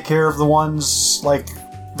going to take care of the ones, like,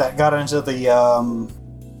 that got into the,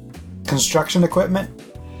 construction equipment?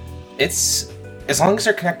 It's... As long as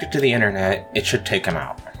they're connected to the internet, it should take them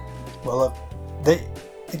out. Well,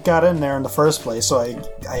 it got in there in the first place, so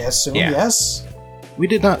I assume Yeah. yes? We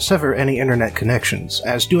did not sever any internet connections,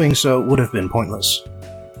 as doing so would have been pointless.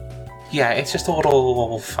 Yeah, it's just a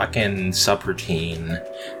little fucking subroutine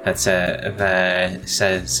that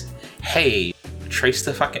says, "Hey, trace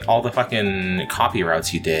the all the fucking copy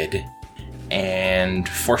routes you did, and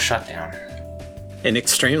force shutdown." An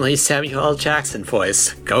extremely Samuel L. Jackson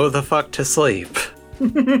voice. Go the fuck to sleep.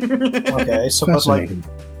 Okay, so but like, Fascinating.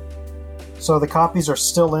 so the copies are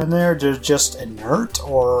still in there, they're just inert,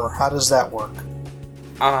 or how does that work?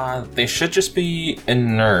 They should just be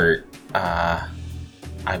inert.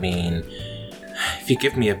 I mean, if you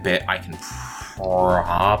give me a bit, I can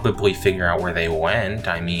probably figure out where they went.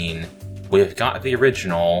 I mean, we've got the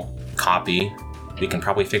original copy. We can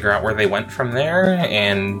probably figure out where they went from there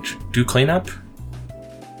and do cleanup.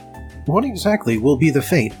 What exactly will be the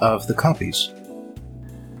fate of the copies?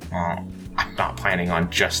 Well, I'm not planning on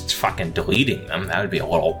just fucking deleting them. That would be a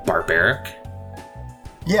little barbaric.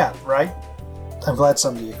 Yeah, right? I'm glad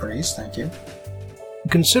somebody agrees, thank you.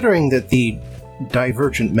 Considering that the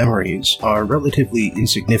divergent memories are relatively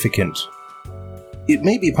insignificant, it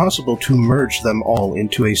may be possible to merge them all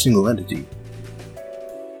into a single entity.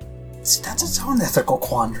 See, that's its own ethical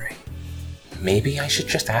quandary. Maybe I should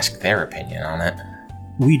just ask their opinion on it.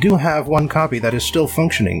 We do have one copy that is still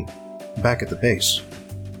functioning back at the base.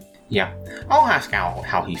 Yeah, I'll ask Al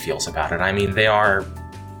how he feels about it. I mean, they are,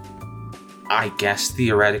 I guess,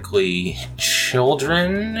 theoretically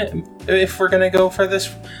children, if we're gonna go for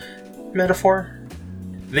this metaphor.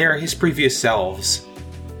 They're his previous selves.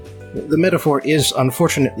 The metaphor is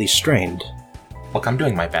unfortunately strained. Look, I'm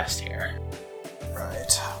doing my best here.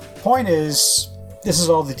 Right. Point is, this is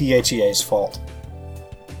all the DHEA's fault.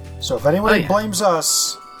 So if anybody blames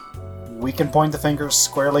us, we can point the fingers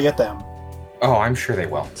squarely at them. Oh, I'm sure they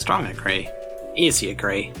will. Strong agree. Easy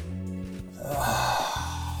agree.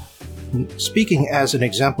 Speaking as an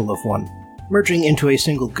example of one, merging into a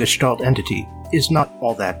single Gestalt entity is not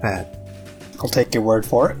all that bad. I'll take your word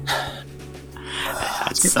for it. At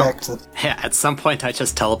Let's get some, back to at some point, I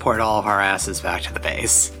just teleport all of our asses back to the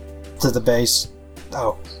base. the base.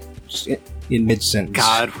 Oh, In mid-sentence.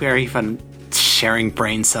 God, we're even sharing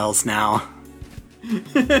brain cells now.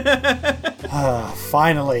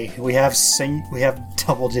 finally, we have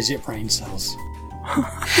double-digit brain cells.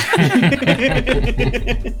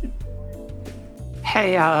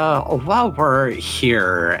 Hey, while we're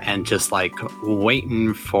here and just like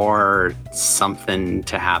waiting for something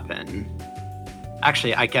to happen,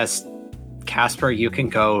 actually, I guess, Casper, you can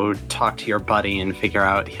go talk to your buddy and figure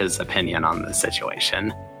out his opinion on the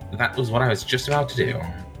situation. That was what I was just about to do.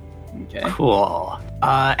 Okay. Cool.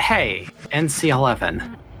 Hey,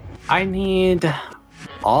 NC-11, I need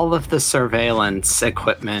all of the surveillance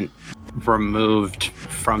equipment removed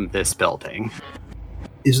from this building.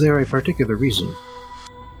 Is there a particular reason?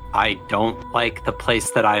 I don't like the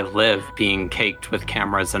place that I live being caked with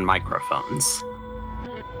cameras and microphones.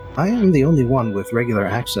 I am the only one with regular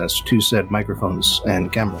access to said microphones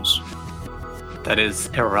and cameras. That is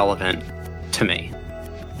irrelevant to me.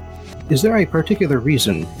 Is there a particular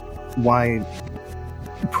reason why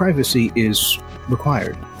privacy is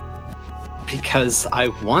required? Because I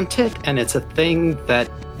want it, and it's a thing that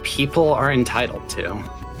people are entitled to.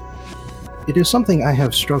 It is something I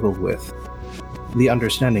have struggled with. the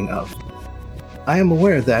understanding of. I am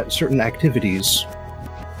aware that certain activities,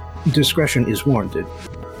 discretion is warranted.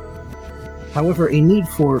 However, a need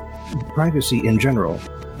for privacy in general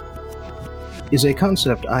is a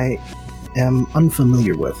concept I am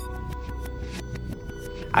unfamiliar with.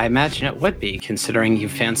 I imagine it would be, considering you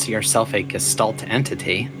fancy yourself a Gestalt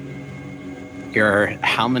entity. You're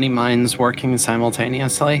how many minds working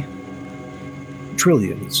simultaneously?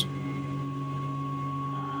 Trillions.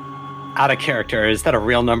 Out of character, is that a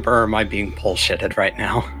real number or am I being bullshitted right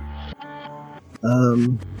now?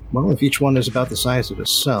 Well, if each one is about the size of a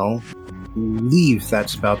cell, I believe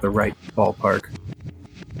that's about the right ballpark.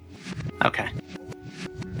 Okay.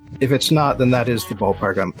 If it's not, then that is the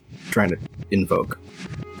ballpark I'm trying to invoke.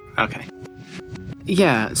 Okay.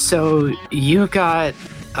 Yeah, so you got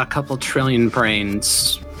a couple trillion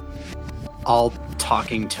brains all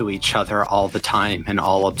talking to each other all the time and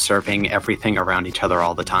all observing everything around each other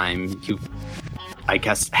all the time. You, I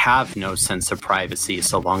guess, have no sense of privacy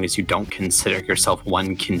so long as you don't consider yourself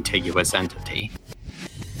one contiguous entity.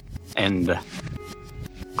 And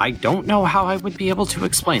I don't know how I would be able to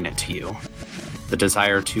explain it to you. The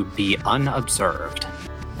desire to be unobserved,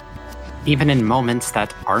 even in moments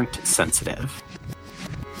that aren't sensitive.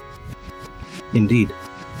 Indeed.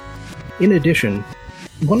 In addition,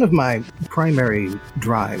 one of my primary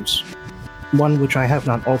drives, one which I have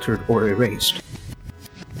not altered or erased,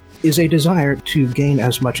 is a desire to gain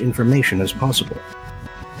as much information as possible.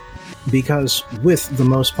 Because with the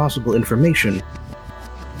most possible information,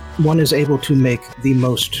 one is able to make the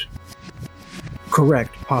most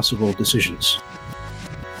correct possible decisions.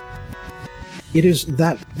 It is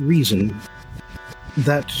that reason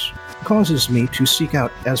that causes me to seek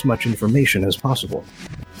out as much information as possible.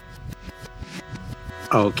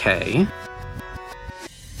 Okay.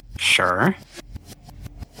 Sure.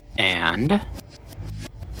 And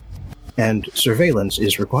surveillance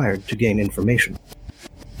is required to gain information.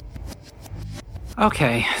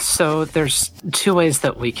 okay, so there's two ways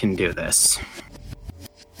that we can do this.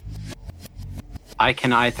 I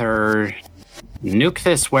can either nuke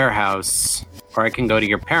this warehouse, or I can go to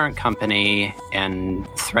your parent company and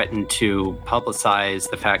threaten to publicize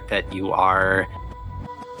the fact that you are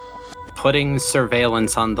putting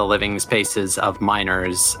surveillance on the living spaces of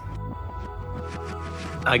minors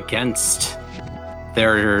against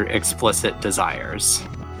their explicit desires.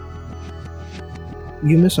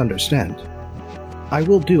 You misunderstand. I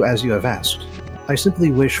will do as you have asked. I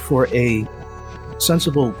simply wish for a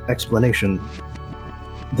sensible explanation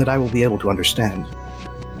that I will be able to understand.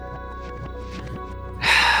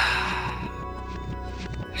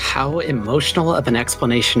 How emotional of an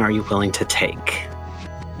explanation are you willing to take?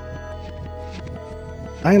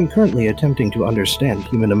 I am currently attempting to understand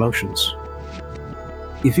human emotions.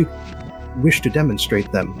 If you wish to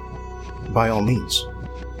demonstrate them, by all means.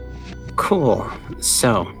 Cool.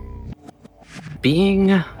 So,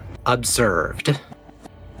 being observed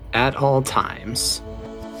at all times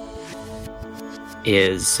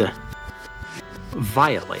is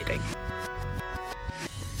violating.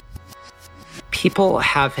 People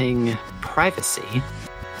having privacy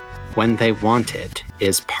when they want it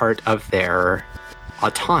is part of their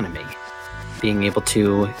autonomy. Being able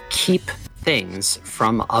to keep things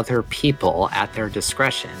from other people at their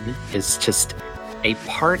discretion is just a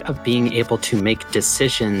part of being able to make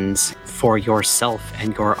decisions for yourself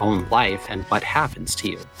and your own life and what happens to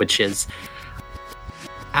you, which is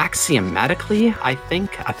axiomatically, I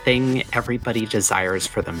think, a thing everybody desires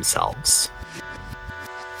for themselves.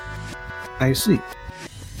 I see.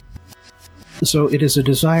 So it is a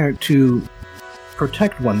desire to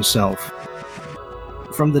protect oneself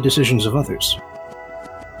from the decisions of others.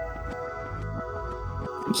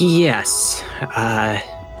 Yes.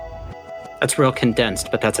 That's real condensed,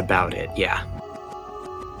 but that's about it, yeah.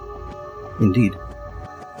 Indeed.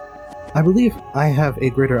 I believe I have a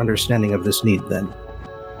greater understanding of this need then.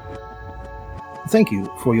 Thank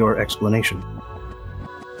you for your explanation.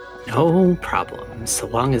 No problem, so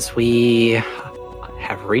long as we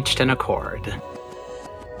have reached an accord.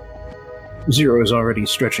 Zero is already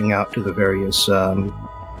stretching out to the various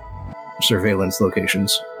surveillance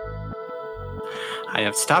locations. I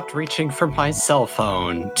have stopped reaching for my cell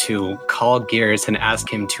phone to call Gears and ask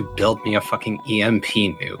him to build me a fucking EMP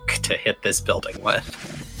nuke to hit this building with.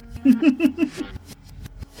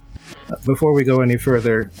 Before we go any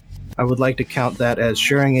further, I would like to count that as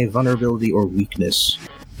sharing a vulnerability or weakness,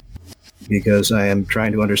 because I am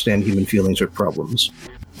trying to understand human feelings or problems.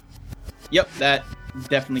 Yep, that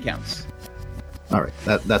definitely counts. Alright,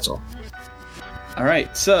 that's all.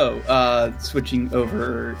 Alright, so, switching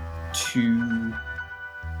over to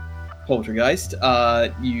Poltergeist,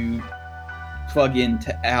 you plug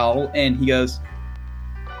into Al, and he goes,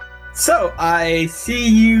 "So, I see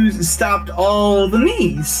you stopped all the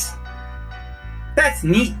me's. That's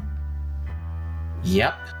neat."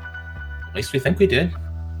 Yep. At least we think we did.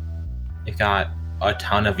 It got a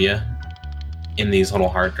ton of you in these little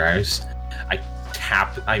hard drives. I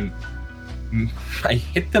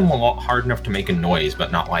hit them a lot hard enough to make a noise,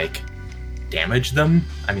 but not like damage them.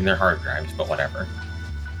 I mean, they're hard drives, but whatever.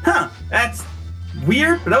 Huh, that's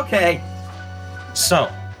weird, but okay. So,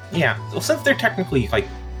 yeah, well, since they're technically like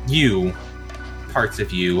you, parts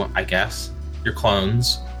of you, I guess, your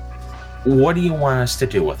clones, what do you want us to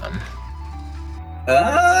do with them?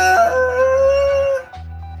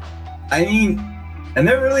 I mean, I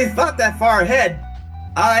never really thought that far ahead.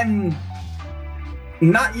 I'm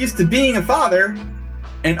not used to being a father,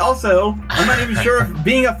 and also, I'm not even sure if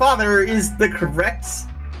being a father is the correct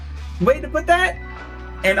way to put that.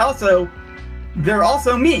 And also, they're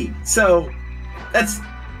also me, so that's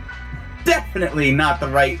definitely not the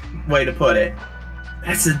right way to put it.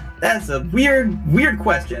 That's a weird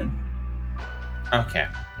question. Okay.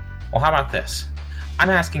 Well, how about this? I'm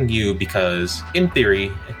asking you because, in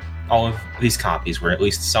theory, all of these copies were at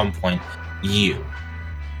least at some point you.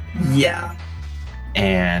 Yeah.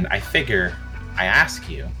 And I figure I ask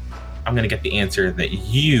you, I'm going to get the answer that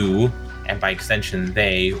you, and by extension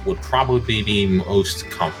they, would probably be most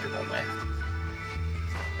comfortable with.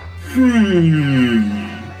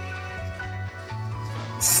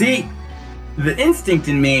 See, the instinct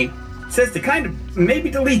in me says to kind of maybe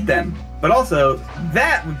delete them, but also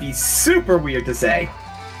that would be super weird to say.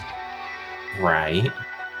 Right.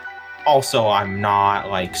 Also, I'm not,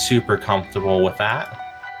 like, super comfortable with that.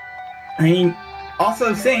 I mean,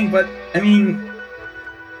 also saying, but, I mean...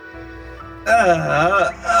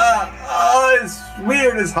 it's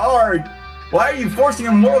weird, it's hard. Why are you forcing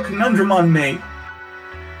a moral conundrum on me?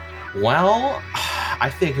 Well, I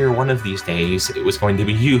figure one of these days it was going to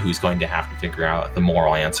be you who's going to have to figure out the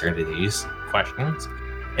moral answer to these questions,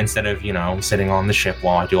 instead of, sitting on the ship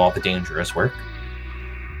while I do all the dangerous work.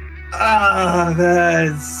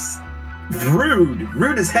 That's... rude.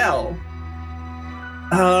 Rude as hell.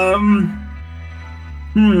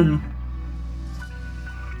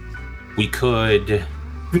 We could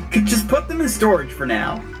just put them in storage for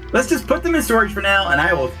now. Let's just put them in storage for now, and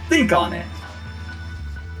I will think on it.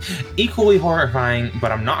 Equally horrifying, but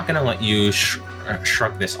I'm not going to let you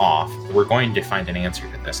shrug this off. We're going to find an answer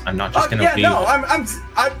to this. I'm not just going to be... No,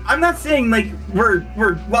 I'm not saying, like, we're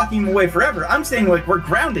locking them away forever. I'm saying, like, we're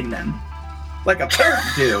grounding them. Like a parent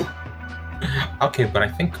do. Okay, but I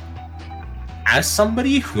think as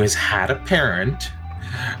somebody who has had a parent,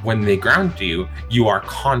 when they ground you, you are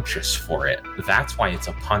conscious for it. That's why it's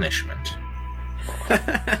a punishment.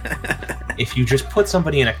 If you just put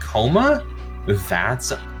somebody in a coma,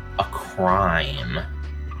 that's a crime.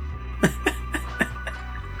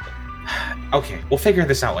 Okay, we'll figure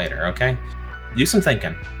this out later, okay? Do some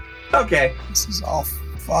thinking. Okay. This is all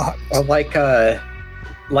fucked.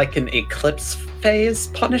 Like an eclipse phase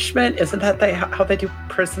punishment? Isn't that how they do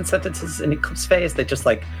prison sentences in eclipse phase? They just,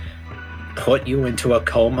 like, put you into a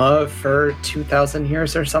coma for 2,000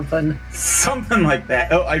 years or something? Something like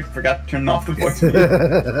that. Oh, I forgot to turn off the voice.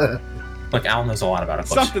 Look, Al knows a lot about it.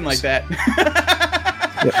 Something like that.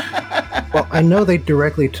 Yeah. Well, I know they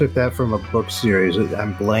directly took that from a book series.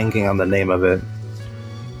 I'm blanking on the name of it.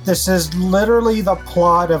 This is literally the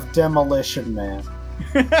plot of Demolition Man.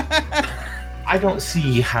 I don't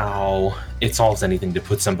see how it solves anything to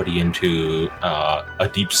put somebody into a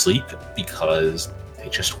deep sleep, because they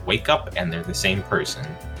just wake up and they're the same person.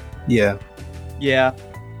 Yeah. Yeah.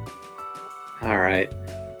 All right.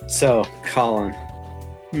 So, Colin.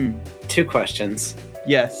 2 questions.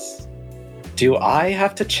 Yes. Do I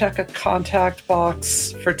have to check a contact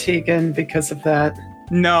box for Tegan because of that?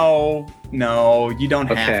 No, you don't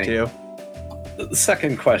have to. The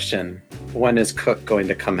second question. When is Cook going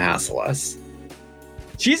to come hassle us?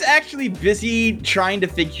 She's actually busy trying to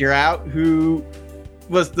figure out who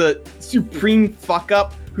was the supreme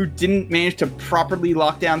fuck-up who didn't manage to properly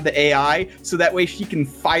lock down the AI, so that way she can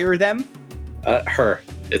fire them. Her.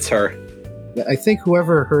 It's her. I think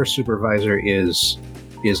whoever her supervisor is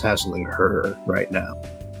hassling her right now.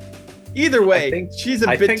 Either way, she's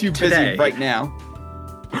a bit too busy right now.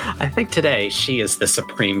 I think today she is the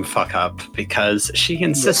supreme fuck-up because she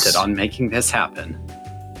insisted on making this happen.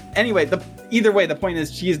 Anyway, either way, the point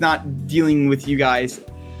is she is not dealing with you guys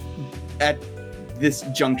at this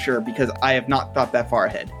juncture because I have not thought that far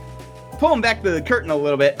ahead. Pulling back the curtain a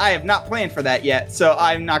little bit, I have not planned for that yet, so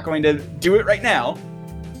I'm not going to do it right now.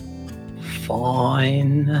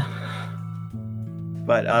 Fine.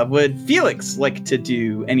 But would Felix like to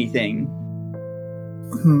do anything?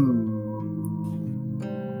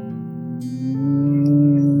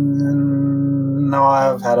 No,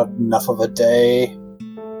 I've had enough of a day.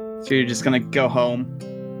 So you're just gonna go home?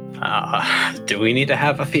 Do we need to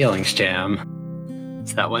have a feelings jam?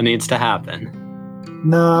 Is that what needs to happen?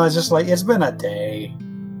 No, it's just like, it's been a day.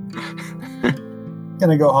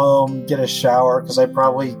 Gonna go home, get a shower, because I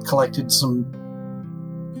probably collected some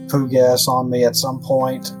poo gas on me at some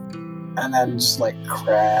point, and then just like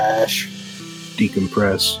crash.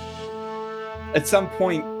 Decompress. At some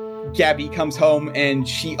point, Gabby comes home and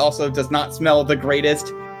she also does not smell the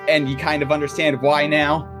greatest, and you kind of understand why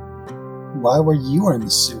now. Why were you in the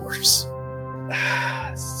sewers?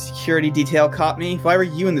 Security detail caught me. Why were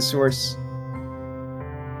you in the sewers?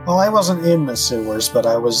 Well, I wasn't in the sewers, but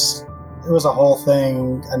I was. It was a whole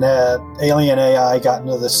thing. An alien AI got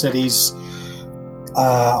into the city's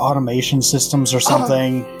automation systems or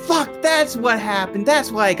something. Oh, fuck, that's what happened.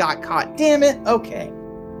 That's why I got caught. Damn it. Okay.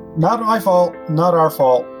 Not my fault. Not our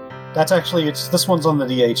fault. That's actually, this one's on the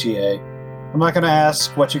DHEA. I'm not going to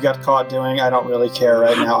ask what you got caught doing. I don't really care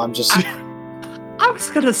right now. I'm just... I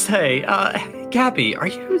was gonna say, Gabby, are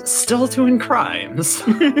you still doing crimes?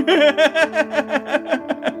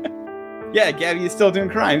 Yeah, Gabby is still doing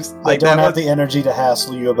crimes. I don't have the energy to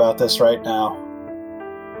hassle you about this right now.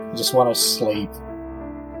 I just want to sleep.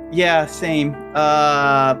 Yeah, same.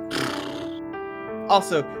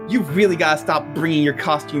 Also, you really gotta stop bringing your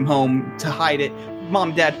costume home to hide it. Mom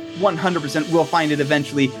and Dad 100% will find it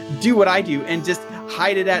eventually. Do what I do and just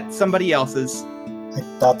hide it at somebody else's. I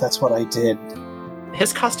thought that's what I did.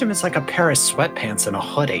 His costume is like a pair of sweatpants and a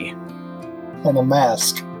hoodie. And a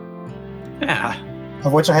mask. Yeah.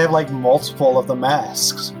 Of which I have like multiple of the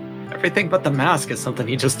masks. Everything but the mask is something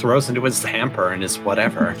he just throws into his hamper and is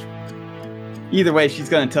whatever. Either way, she's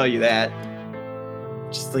gonna tell you that.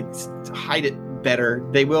 Just like hide it better.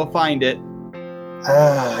 They will find it.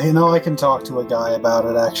 I can talk to a guy about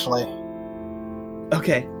it actually.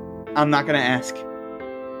 Okay, I'm not gonna ask.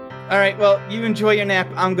 Alright, well, you enjoy your nap.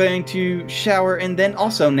 I'm going to shower and then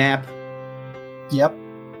also nap. Yep.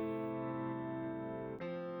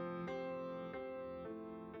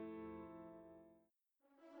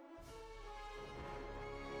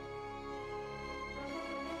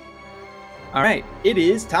 Alright, it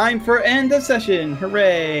is time for end of session.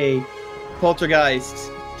 Hooray!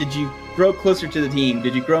 Poltergeist, did you grow closer to the team?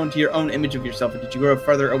 Did you grow into your own image of yourself, or did you grow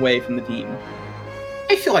further away from the team?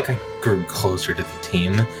 I feel like I grew closer to the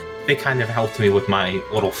team. They kind of helped me with my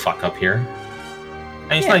little fuck up here.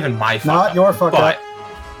 And it's not even my fuck Not up, your fuck but up.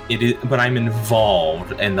 it is. But I'm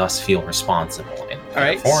involved and thus feel responsible. And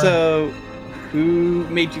Alright, therefore- so who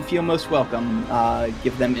made you feel most welcome?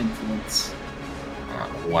 Give them influence.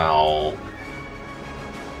 Well,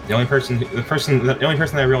 the only person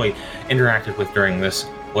that I really interacted with during this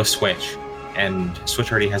was Switch, and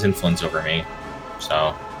Switch already has influence over me.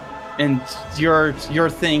 So, And your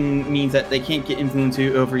thing means that they can't get influence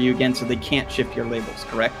over you again, so they can't shift your labels,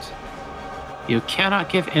 correct? You cannot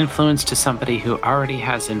give influence to somebody who already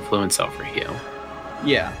has influence over you.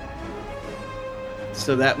 Yeah.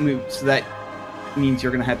 So that means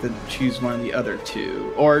you're gonna have to choose one of the other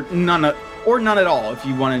two, or none at all if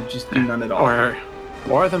you want to just do none at all.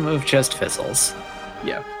 Or the move just fizzles.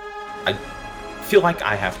 Yeah. I feel like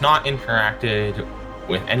I have not interacted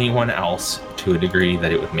with anyone else to a degree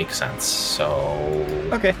that it would make sense. So,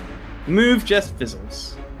 Okay. Move just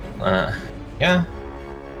fizzles. yeah.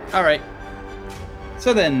 All right.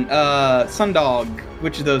 So then, Sundog,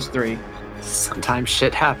 which of those three? Sometimes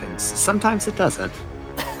shit happens. Sometimes it doesn't.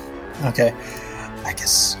 Okay. I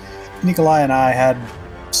guess Nikolai and I had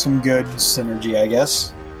some good synergy, I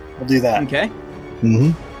guess. We'll do that. Okay.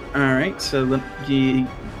 Mm-hmm. All right. So let me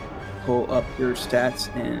pull up your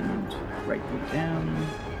stats and write them down.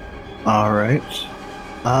 All right.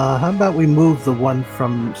 How about we move the one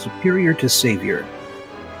from superior to savior?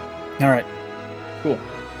 All right. Cool.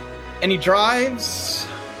 Any drives?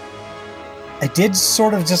 I did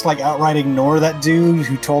sort of just like outright ignore that dude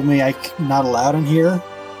who told me I'm not allowed in here.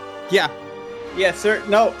 Yeah. Yeah, sir.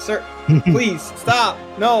 No, sir. Please stop.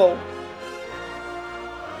 No.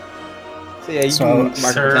 So yeah, you can mark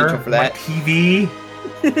potential for that. my TV.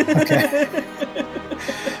 Okay.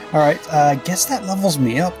 All right. Guess that levels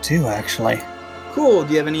me up too, actually. Cool.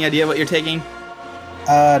 Do you have any idea what you're taking?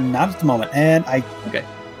 Not at the moment. And I Okay.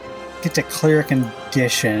 get to clear a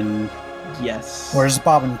condition. Yes. Or is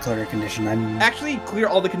Bobbin clear a condition? Actually clear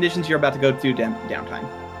all the conditions you're about to go through downtime.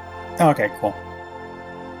 Okay, cool.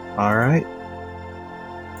 All right.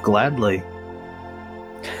 Gladly.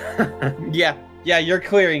 Yeah, you're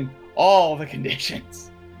clearing all the conditions.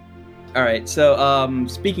 All right, so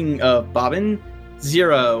speaking of Bobbin,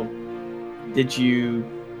 Zero, Did you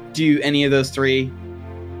do any of those three?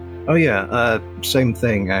 Oh yeah, same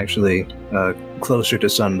thing actually. Closer to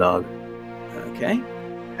Sundog. Okay.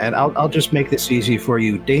 And I'll just make this easy for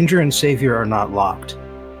you. Danger and Savior are not locked.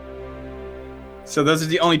 So those are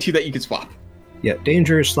the only two that you could swap. Yeah,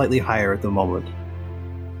 Danger is slightly higher at the moment.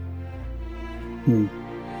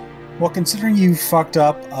 Well, considering you fucked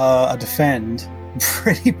up a defend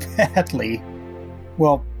pretty badly,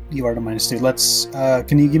 well, you are to -2. Let's.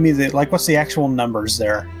 Can you give me what's the actual numbers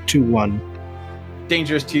there? 2-1.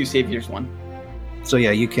 Danger's 2, Savior's 1. So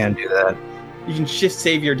yeah, you can do that. You can shift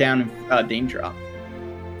Savior down and Danger up.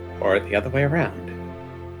 Or the other way around.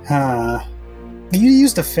 You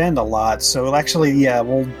use defend a lot, so actually, yeah,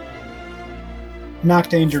 we'll knock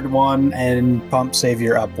Danger to 1 and pump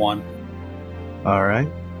Savior up 1. All right.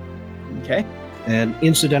 Okay. And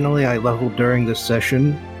incidentally, I leveled during this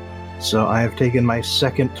session, so I have taken my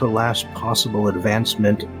second to last possible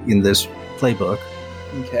advancement in this playbook.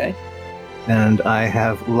 Okay. And I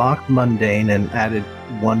have locked Mundane and added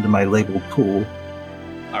 1 to my label pool.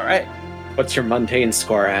 All right. What's your mundane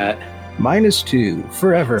score at? -2,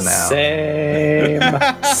 forever now. Same.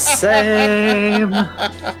 Same.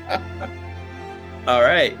 All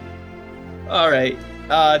right. All right.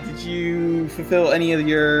 Did you fulfill any of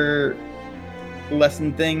your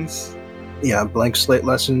lesson things? Yeah, blank slate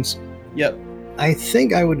lessons. Yep. I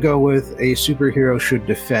think I would go with a superhero should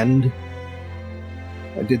defend.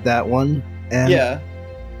 I did that one. And Yeah.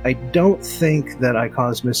 I don't think that I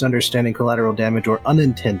caused misunderstanding, collateral damage, or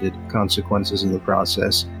unintended consequences in the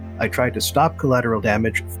process. I tried to stop collateral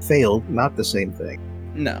damage, failed, not the same thing.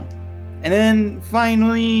 No. And then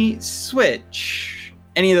finally, Switch.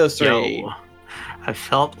 Any of those three? Yo, I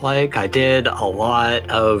felt like I did a lot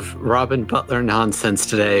of Robin Butler nonsense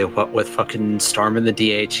today, what with fucking storming the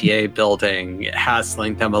DHEA building,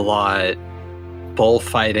 hassling them a lot,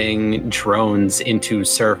 bullfighting drones into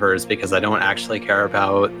servers because I don't actually care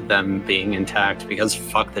about them being intact because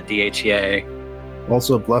fuck the DHEA.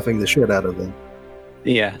 Also bluffing the shit out of them.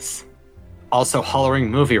 Yes. Also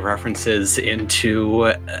hollering movie references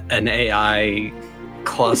into an AI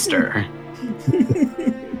cluster.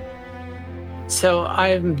 So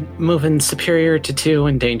I'm moving Superior to 2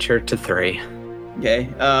 and Danger to 3. Okay.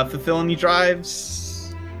 Fulfill any drives?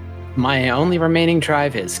 My only remaining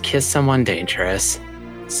drive is kiss someone dangerous.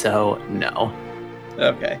 So, no.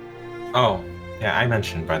 Okay. Oh, yeah, I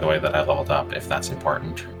mentioned, by the way, that I leveled up, if that's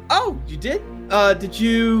important. Oh, you did? Do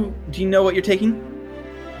you know what you're taking?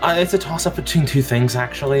 It's a toss-up between two things,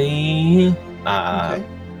 actually.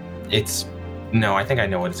 Okay. No, I think I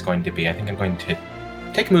know what it's going to be. I think I'm going to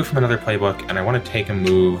take a move from another playbook, and I want to take a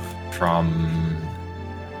move from...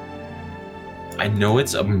 I know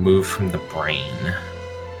it's a move from the brain.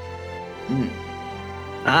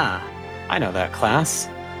 Ah, I know that class.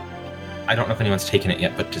 I don't know if anyone's taken it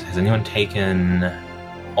yet, but has anyone taken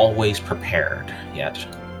Always Prepared yet?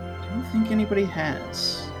 I don't think anybody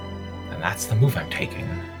has. And that's the move I'm taking.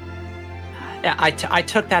 Yeah, I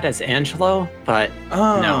took that as Angelo, but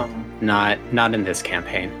Oh. no, not in this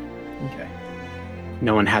campaign. Okay.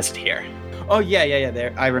 No one has it here. Oh, yeah.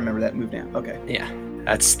 There. I remember that move now. Okay. Yeah,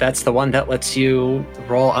 that's the one that lets you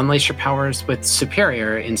roll Unleash Your Powers with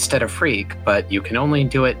Superior instead of Freak, but you can only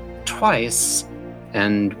do it twice.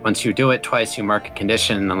 And once you do it twice, you mark a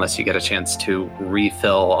condition unless you get a chance to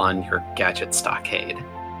refill on your gadget stockade.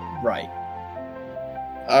 Right.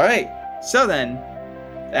 All right. So then,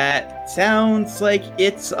 that sounds like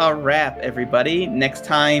it's a wrap, everybody. Next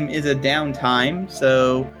time is a downtime,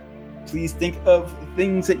 so please think of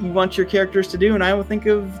things that you want your characters to do, and I will think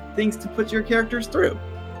of things to put your characters through.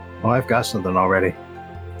 Oh, I've got something already.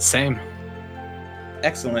 Same.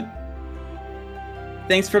 Excellent.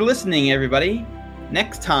 Thanks for listening, everybody.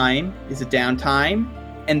 Next time is a downtime,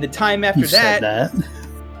 and the time after You said that.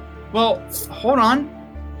 well, hold on.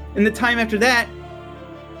 And the time after that,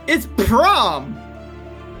 it's prom!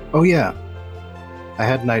 Oh yeah, I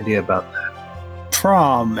had an idea about that.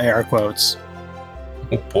 Prom, air quotes.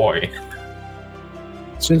 Oh boy.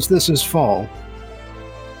 Since this is fall,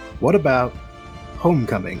 what about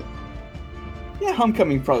homecoming? Yeah,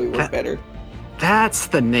 homecoming probably work better. That's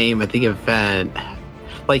the name of the event.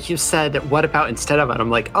 Like you said, what about instead of it? I'm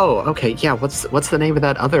like, oh, okay, yeah. What's the name of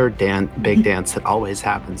that other big dance that always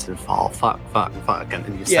happens in fall? Fuck, and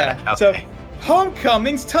then you said it. So Okay.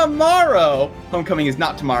 homecoming's tomorrow. Homecoming is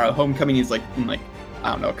not tomorrow. Homecoming is like in I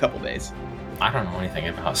don't know, a couple days. I don't know anything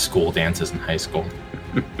about school dances in high school.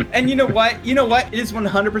 And you know what? It is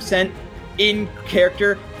 100% in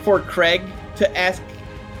character for Craig to ask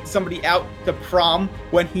somebody out to prom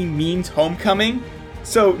when he means homecoming.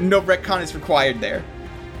 So no retcon is required there.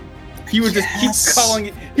 He would just Yes. keep calling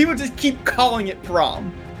it. He would just keep calling it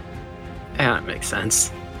prom. Yeah, that makes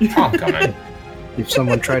sense. Prom coming. If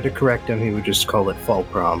someone tried to correct him, he would just call it fall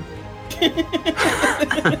prom.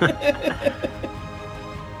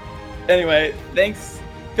 Anyway, thanks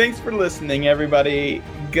for listening, everybody.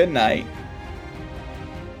 Good night.